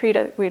the retreat,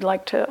 we'd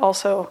like to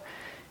also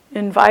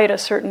invite a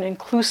certain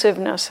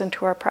inclusiveness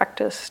into our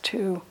practice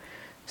to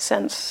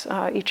sense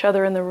each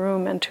other in the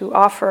room and to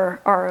offer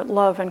our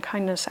love and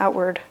kindness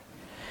outward.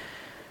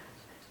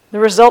 The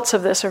results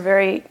of this are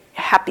very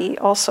happy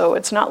also.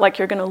 It's not like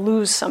you're going to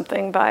lose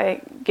something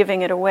by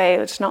giving it away.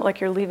 It's not like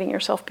you're leaving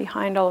yourself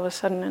behind all of a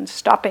sudden and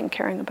stopping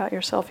caring about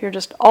yourself. You're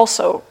just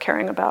also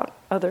caring about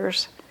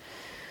others.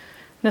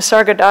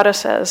 Nisargadatta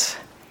says,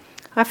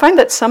 I find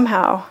that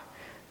somehow,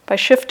 by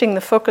shifting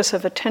the focus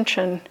of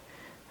attention,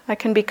 I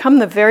can become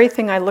the very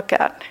thing I look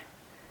at.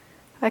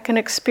 I can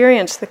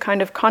experience the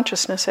kind of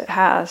consciousness it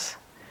has.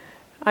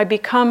 I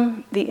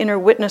become the inner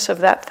witness of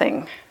that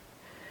thing.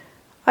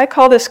 I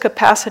call this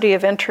capacity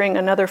of entering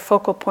another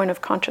focal point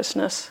of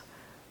consciousness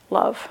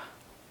love.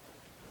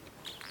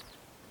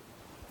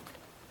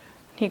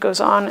 He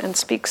goes on and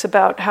speaks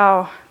about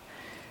how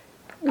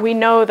we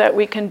know that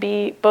we can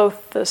be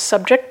both the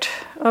subject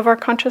of our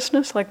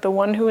consciousness, like the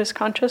one who is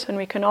conscious, and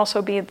we can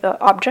also be the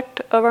object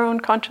of our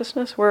own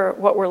consciousness. We're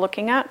what we're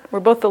looking at.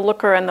 We're both the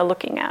looker and the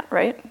looking at,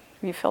 right?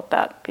 You felt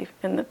that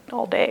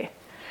all day.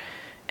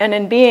 And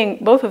in being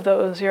both of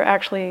those, you're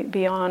actually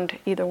beyond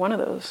either one of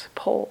those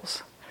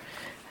poles.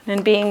 And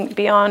in being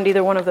beyond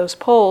either one of those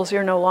poles,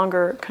 you're no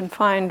longer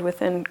confined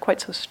within quite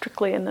so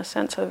strictly in the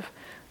sense of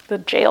the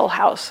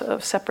jailhouse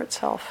of separate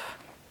self.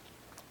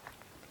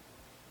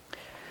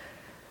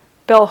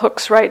 Bell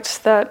Hooks writes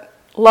that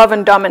love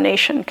and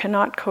domination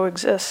cannot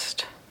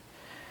coexist.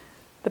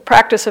 The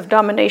practice of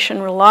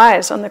domination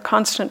relies on the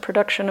constant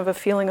production of a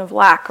feeling of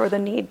lack or the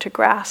need to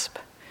grasp.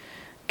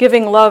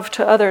 Giving love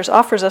to others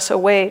offers us a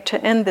way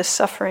to end this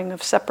suffering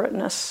of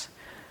separateness.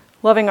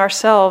 Loving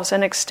ourselves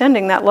and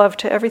extending that love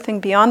to everything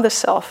beyond the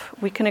self,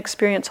 we can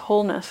experience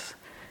wholeness.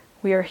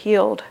 We are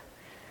healed.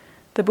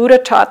 The Buddha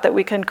taught that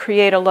we can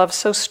create a love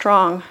so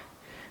strong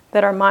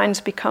that our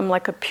minds become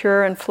like a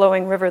pure and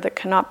flowing river that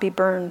cannot be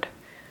burned.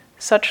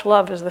 Such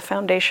love is the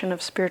foundation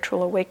of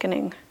spiritual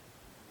awakening.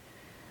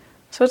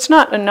 So it's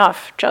not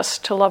enough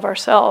just to love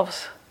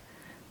ourselves.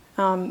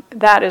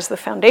 That is the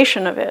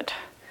foundation of it.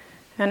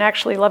 And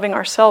actually loving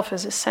ourselves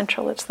is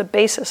essential. It's the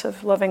basis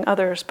of loving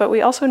others. But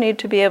we also need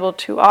to be able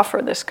to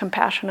offer this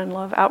compassion and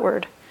love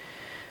outward.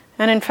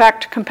 And in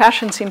fact,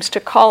 compassion seems to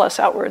call us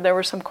outward. There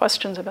were some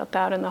questions about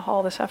that in the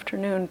hall this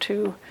afternoon,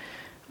 to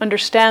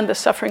understand the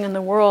suffering in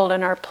the world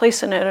and our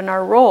place in it and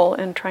our role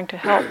in trying to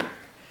help.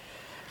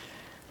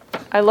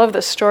 I love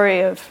the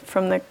story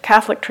from the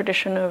Catholic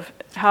tradition of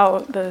how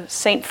the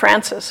Saint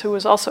Francis, who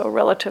was also a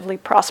relatively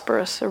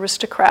prosperous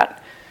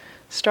aristocrat,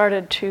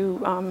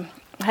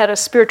 had a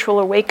spiritual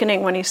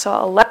awakening when he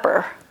saw a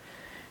leper.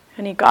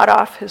 And he got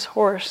off his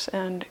horse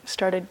and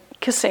started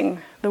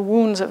kissing the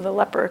wounds of the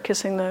leper,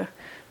 kissing the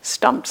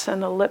stumps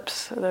and the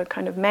lips, the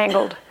kind of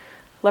mangled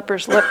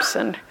leper's lips.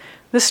 And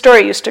this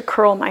story used to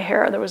curl my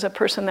hair. There was a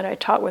person that I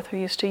taught with who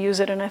used to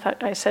use it, and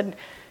I said,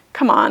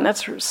 come on,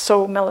 that's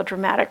so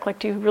melodramatic. Like,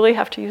 do you really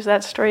have to use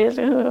that story?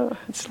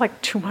 It's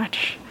like too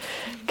much.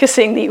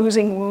 Kissing the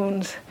oozing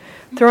wounds.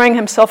 Throwing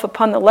himself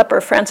upon the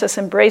leper, Francis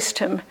embraced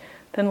him,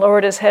 then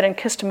lowered his head and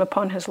kissed him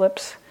upon his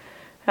lips.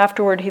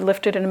 Afterward, he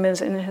lifted him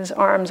in his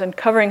arms and,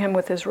 covering him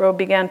with his robe,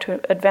 began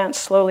to advance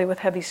slowly with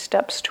heavy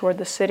steps toward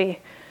the city,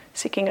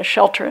 seeking a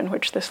shelter in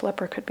which this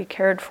leper could be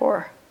cared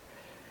for.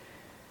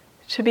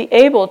 To be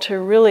able to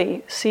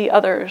really see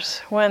others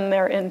when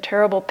they're in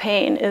terrible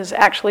pain is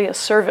actually a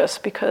service,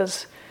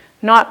 because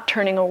not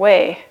turning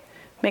away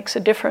makes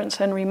a difference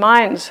and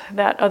reminds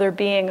that other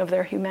being of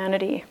their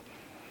humanity.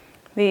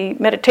 The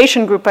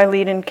meditation group I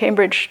lead in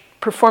Cambridge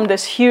performed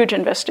this huge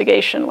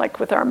investigation, like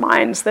with our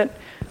minds, that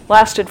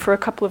lasted for a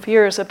couple of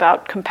years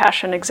about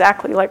compassion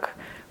exactly. Like,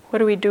 what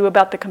do we do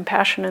about the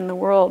compassion in the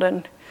world?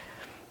 And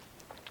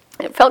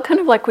it felt kind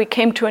of like we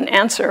came to an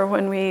answer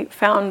when we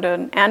found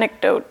an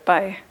anecdote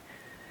by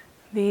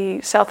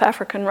the South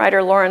African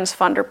writer Lawrence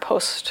van der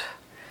Post,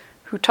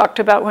 who talked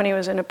about when he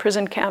was in a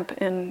prison camp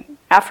in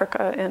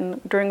Africa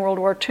during World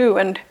War II.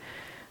 And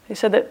he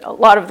said that a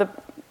lot of the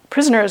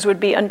prisoners would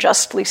be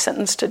unjustly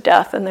sentenced to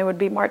death, and they would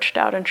be marched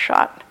out and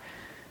shot.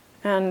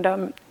 And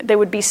a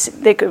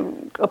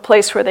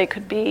place where they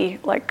could be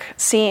like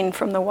seen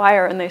from the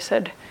wire. And they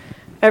said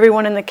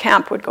everyone in the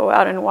camp would go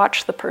out and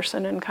watch the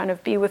person and kind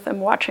of be with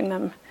them, watching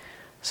them,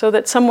 so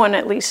that someone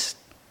at least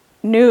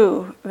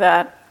knew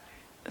that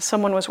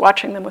someone was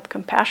watching them with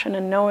compassion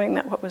and knowing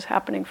that what was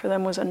happening for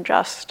them was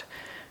unjust.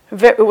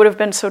 It would have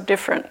been so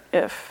different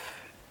if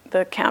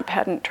the camp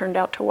hadn't turned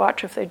out to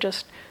watch, if they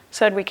just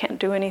said we can't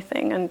do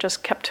anything and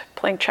just kept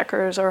playing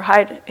checkers or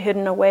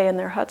hidden away in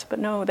their huts. But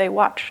no, they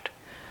watched.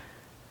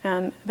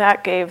 And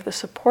that gave the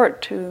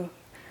support to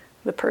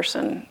the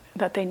person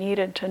that they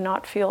needed to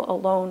not feel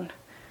alone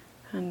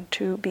and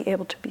to be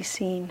able to be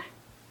seen.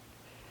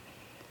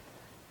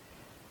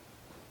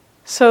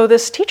 So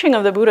this teaching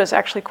of the Buddha is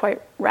actually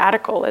quite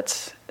radical.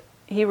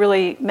 He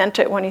really meant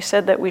it when he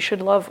said that we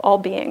should love all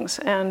beings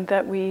and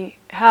that we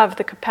have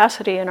the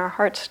capacity in our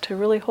hearts to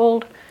really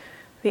hold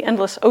the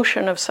endless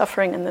ocean of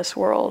suffering in this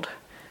world,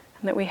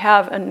 and that we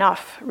have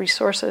enough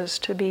resources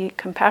to be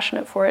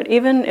compassionate for it,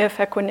 even if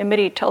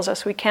equanimity tells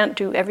us we can't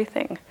do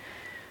everything.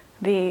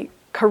 The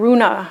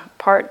karuna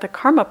part, the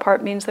karma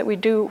part, means that we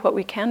do what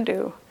we can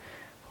do.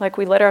 Like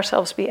we let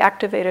ourselves be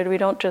activated, we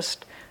don't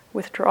just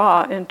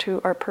withdraw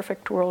into our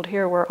perfect world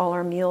here where all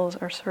our meals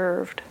are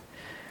served.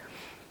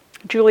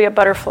 Julia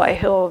Butterfly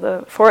Hill,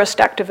 the forest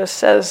activist,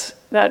 says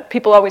that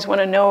people always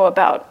want to know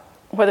about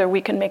whether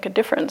we can make a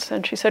difference.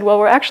 And she said, well,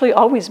 we're actually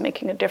always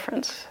making a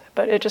difference,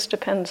 but it just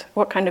depends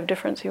what kind of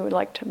difference you would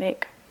like to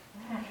make.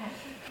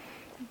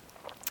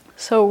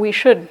 So we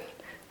should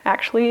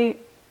actually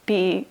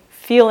be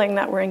feeling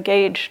that we're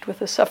engaged with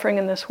the suffering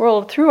in this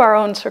world through our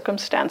own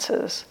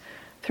circumstances,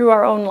 through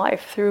our own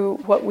life, through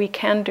what we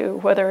can do,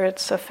 whether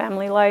it's a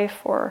family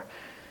life or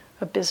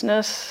a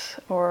business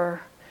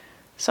or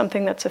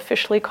something that's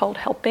officially called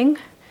helping,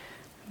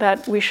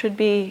 that we should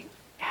be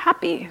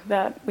happy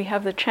that we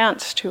have the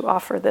chance to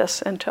offer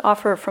this and to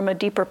offer from a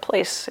deeper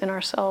place in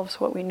ourselves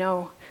what we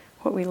know,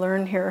 what we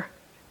learn here.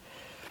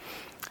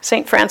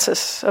 St.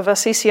 Francis of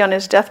Assisi on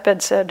his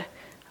deathbed said,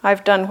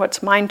 "I've done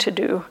what's mine to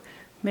do.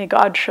 May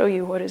God show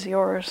you what is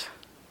yours."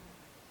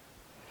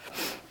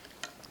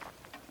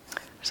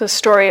 There's a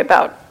story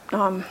about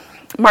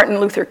Martin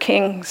Luther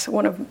King's,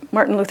 one of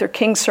Martin Luther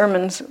King's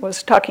sermons he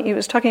was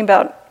talking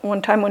about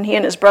one time when he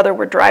and his brother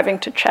were driving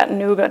to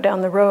Chattanooga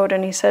down the road,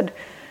 and he said,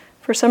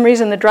 for some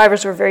reason the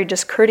drivers were very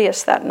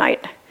discourteous that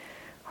night.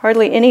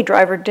 Hardly any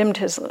driver dimmed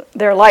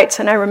their lights,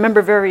 and I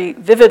remember very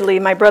vividly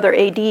my brother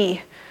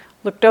A.D.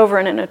 looked over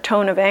and in a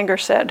tone of anger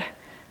said,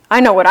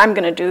 "I know what I'm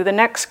going to do. The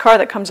next car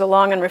that comes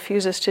along and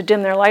refuses to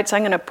dim their lights,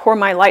 I'm going to pour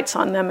my lights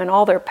on them in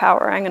all their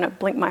power. I'm going to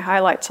blink my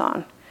highlights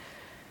on."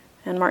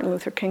 And Martin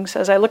Luther King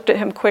says, "I looked at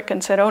him quick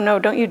and said, 'Oh no,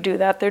 don't you do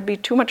that. There'd be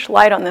too much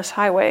light on this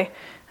highway,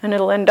 and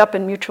it'll end up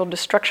in mutual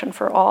destruction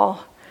for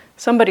all.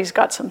 Somebody's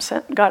got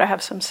to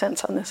have some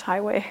sense on this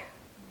highway.'"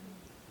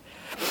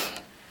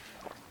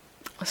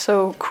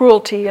 So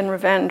cruelty and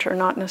revenge are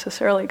not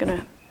necessarily going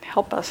to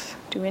help us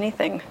do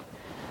anything.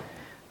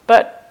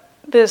 But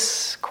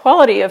this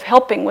quality of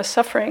helping with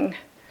suffering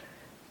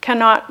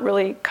cannot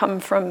really come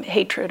from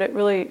hatred. It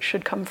really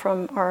should come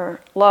from our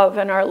love,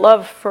 and our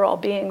love for all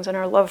beings, and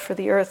our love for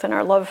the earth, and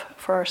our love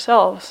for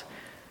ourselves,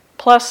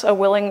 plus a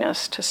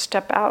willingness to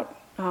step out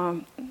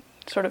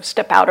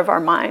of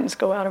our minds,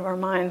 go out of our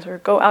minds, or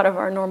go out of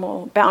our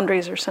normal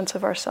boundaries or sense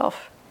of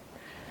ourself.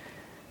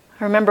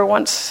 I remember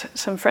once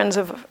some friends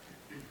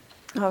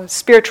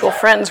spiritual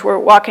friends were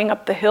walking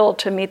up the hill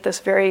to meet this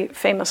very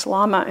famous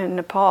Lama in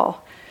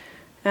Nepal.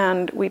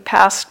 And we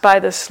passed by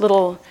this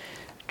little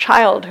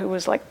child who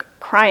was like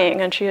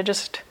crying, and she had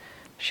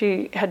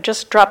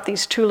just dropped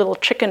these 2 little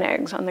chicken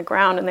eggs on the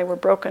ground, and they were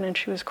broken, and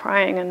she was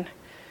crying.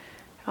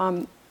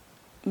 And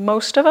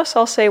most of us,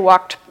 I'll say,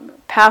 walked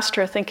past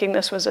her thinking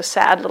this was a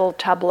sad little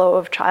tableau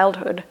of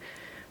childhood.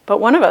 But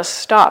one of us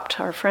stopped,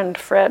 our friend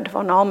Fred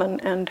von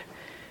Allman, and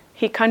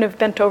he kind of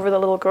bent over the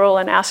little girl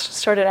and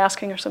started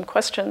asking her some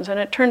questions. And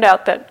it turned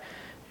out that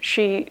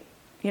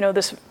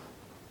this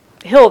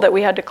hill that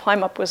we had to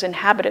climb up was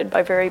inhabited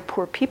by very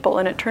poor people.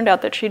 And it turned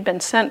out that she'd been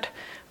sent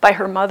by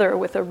her mother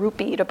with a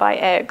rupee to buy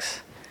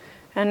eggs.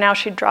 And now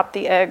she'd dropped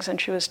the eggs,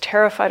 and she was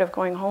terrified of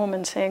going home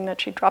and saying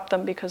that she dropped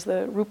them because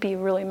the rupee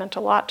really meant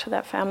a lot to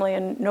that family.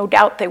 And no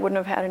doubt they wouldn't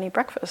have had any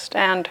breakfast.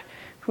 And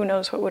who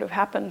knows what would have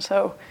happened.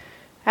 So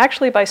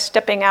actually, by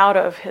stepping out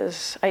of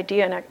his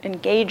idea and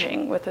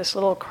engaging with this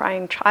little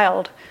crying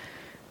child,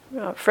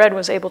 Fred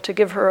was able to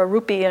give her a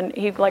rupee, and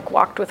he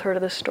walked with her to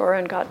the store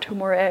and got 2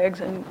 more eggs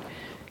and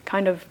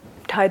kind of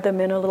tied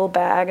them in a little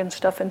bag and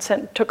stuff, and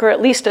took her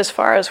at least as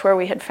far as where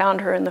we had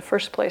found her in the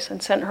first place,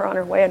 and sent her on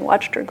her way, and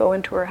watched her go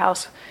into her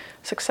house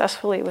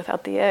successfully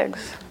without the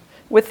eggs,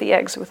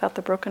 without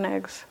the broken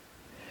eggs.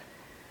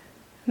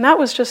 And that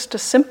was just a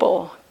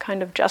simple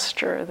kind of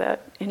gesture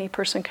that any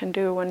person can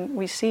do when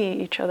we see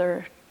each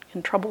other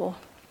in trouble.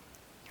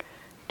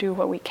 Do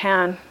what we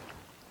can.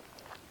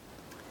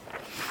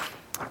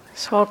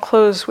 So I'll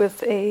close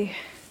with a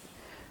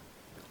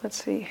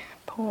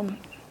poem.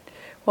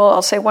 Well,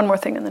 I'll say one more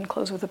thing and then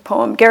close with a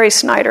poem. Gary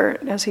Snyder,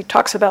 as he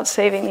talks about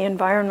saving the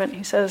environment,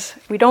 he says,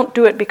 "We don't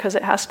do it because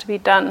it has to be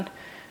done.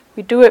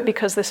 We do it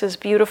because this is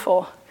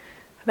beautiful."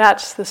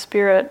 That's the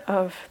spirit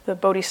of the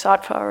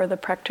bodhisattva or the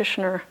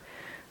practitioner.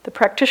 The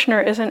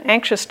practitioner isn't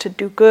anxious to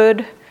do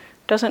good,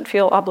 doesn't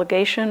feel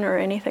obligation or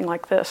anything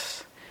like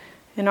this.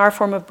 In our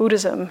form of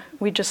Buddhism,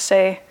 we just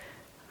say,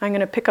 "I'm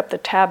going to pick up the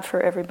tab for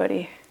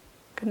everybody."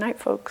 Good night,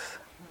 folks.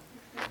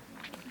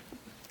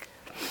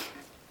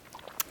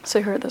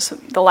 So here,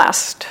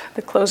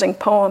 the closing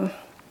poem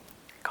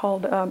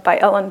called by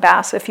Ellen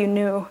Bass, "If You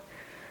Knew."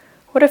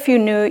 What if you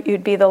knew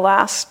you'd be the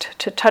last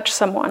to touch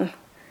someone?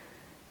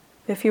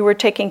 If you were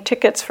taking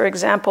tickets, for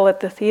example, at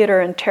the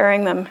theater and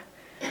tearing them,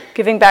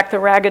 giving back the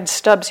ragged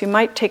stubs, you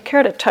might take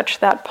care to touch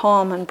that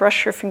palm and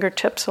brush your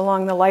fingertips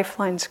along the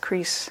lifeline's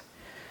crease.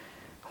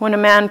 When a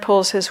man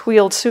pulls his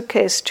wheeled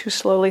suitcase too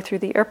slowly through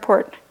the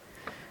airport,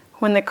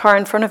 when the car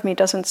in front of me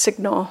doesn't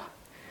signal,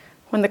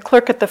 when the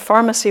clerk at the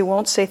pharmacy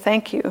won't say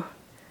thank you,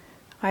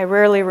 I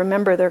rarely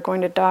remember they're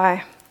going to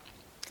die.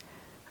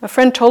 A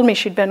friend told me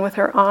she'd been with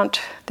her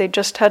aunt. They'd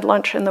just had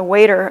lunch, and the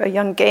waiter, a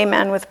young gay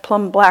man with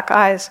plum black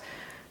eyes,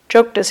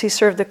 joked as he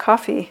served the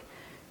coffee,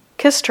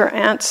 kissed her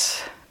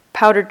aunt's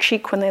powdered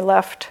cheek when they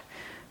left.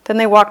 Then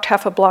they walked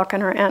half a block,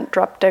 and her aunt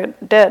dropped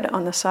dead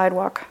on the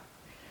sidewalk.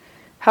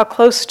 How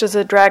close does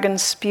the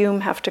dragon's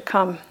spume have to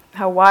come?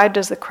 How wide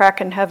does the crack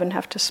in heaven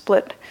have to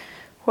split?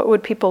 What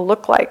would people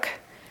look like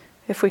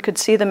if we could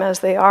see them as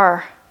they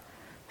are,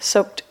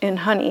 soaked in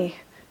honey,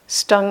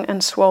 stung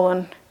and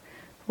swollen,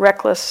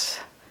 reckless,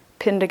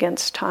 pinned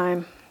against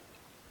time?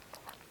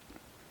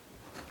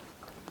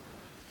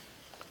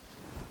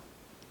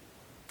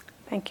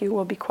 Thank you.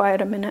 We'll be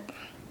quiet a minute.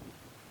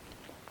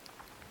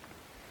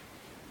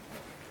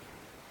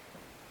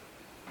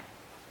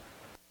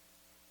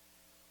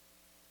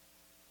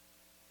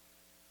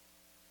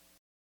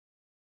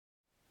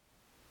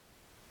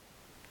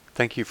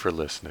 Thank you for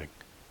listening.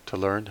 To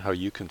learn how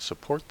you can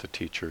support the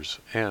teachers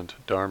and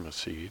Dharma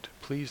Seed,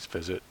 please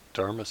visit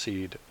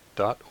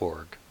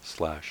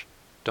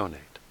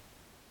dharmaseed.org/donate.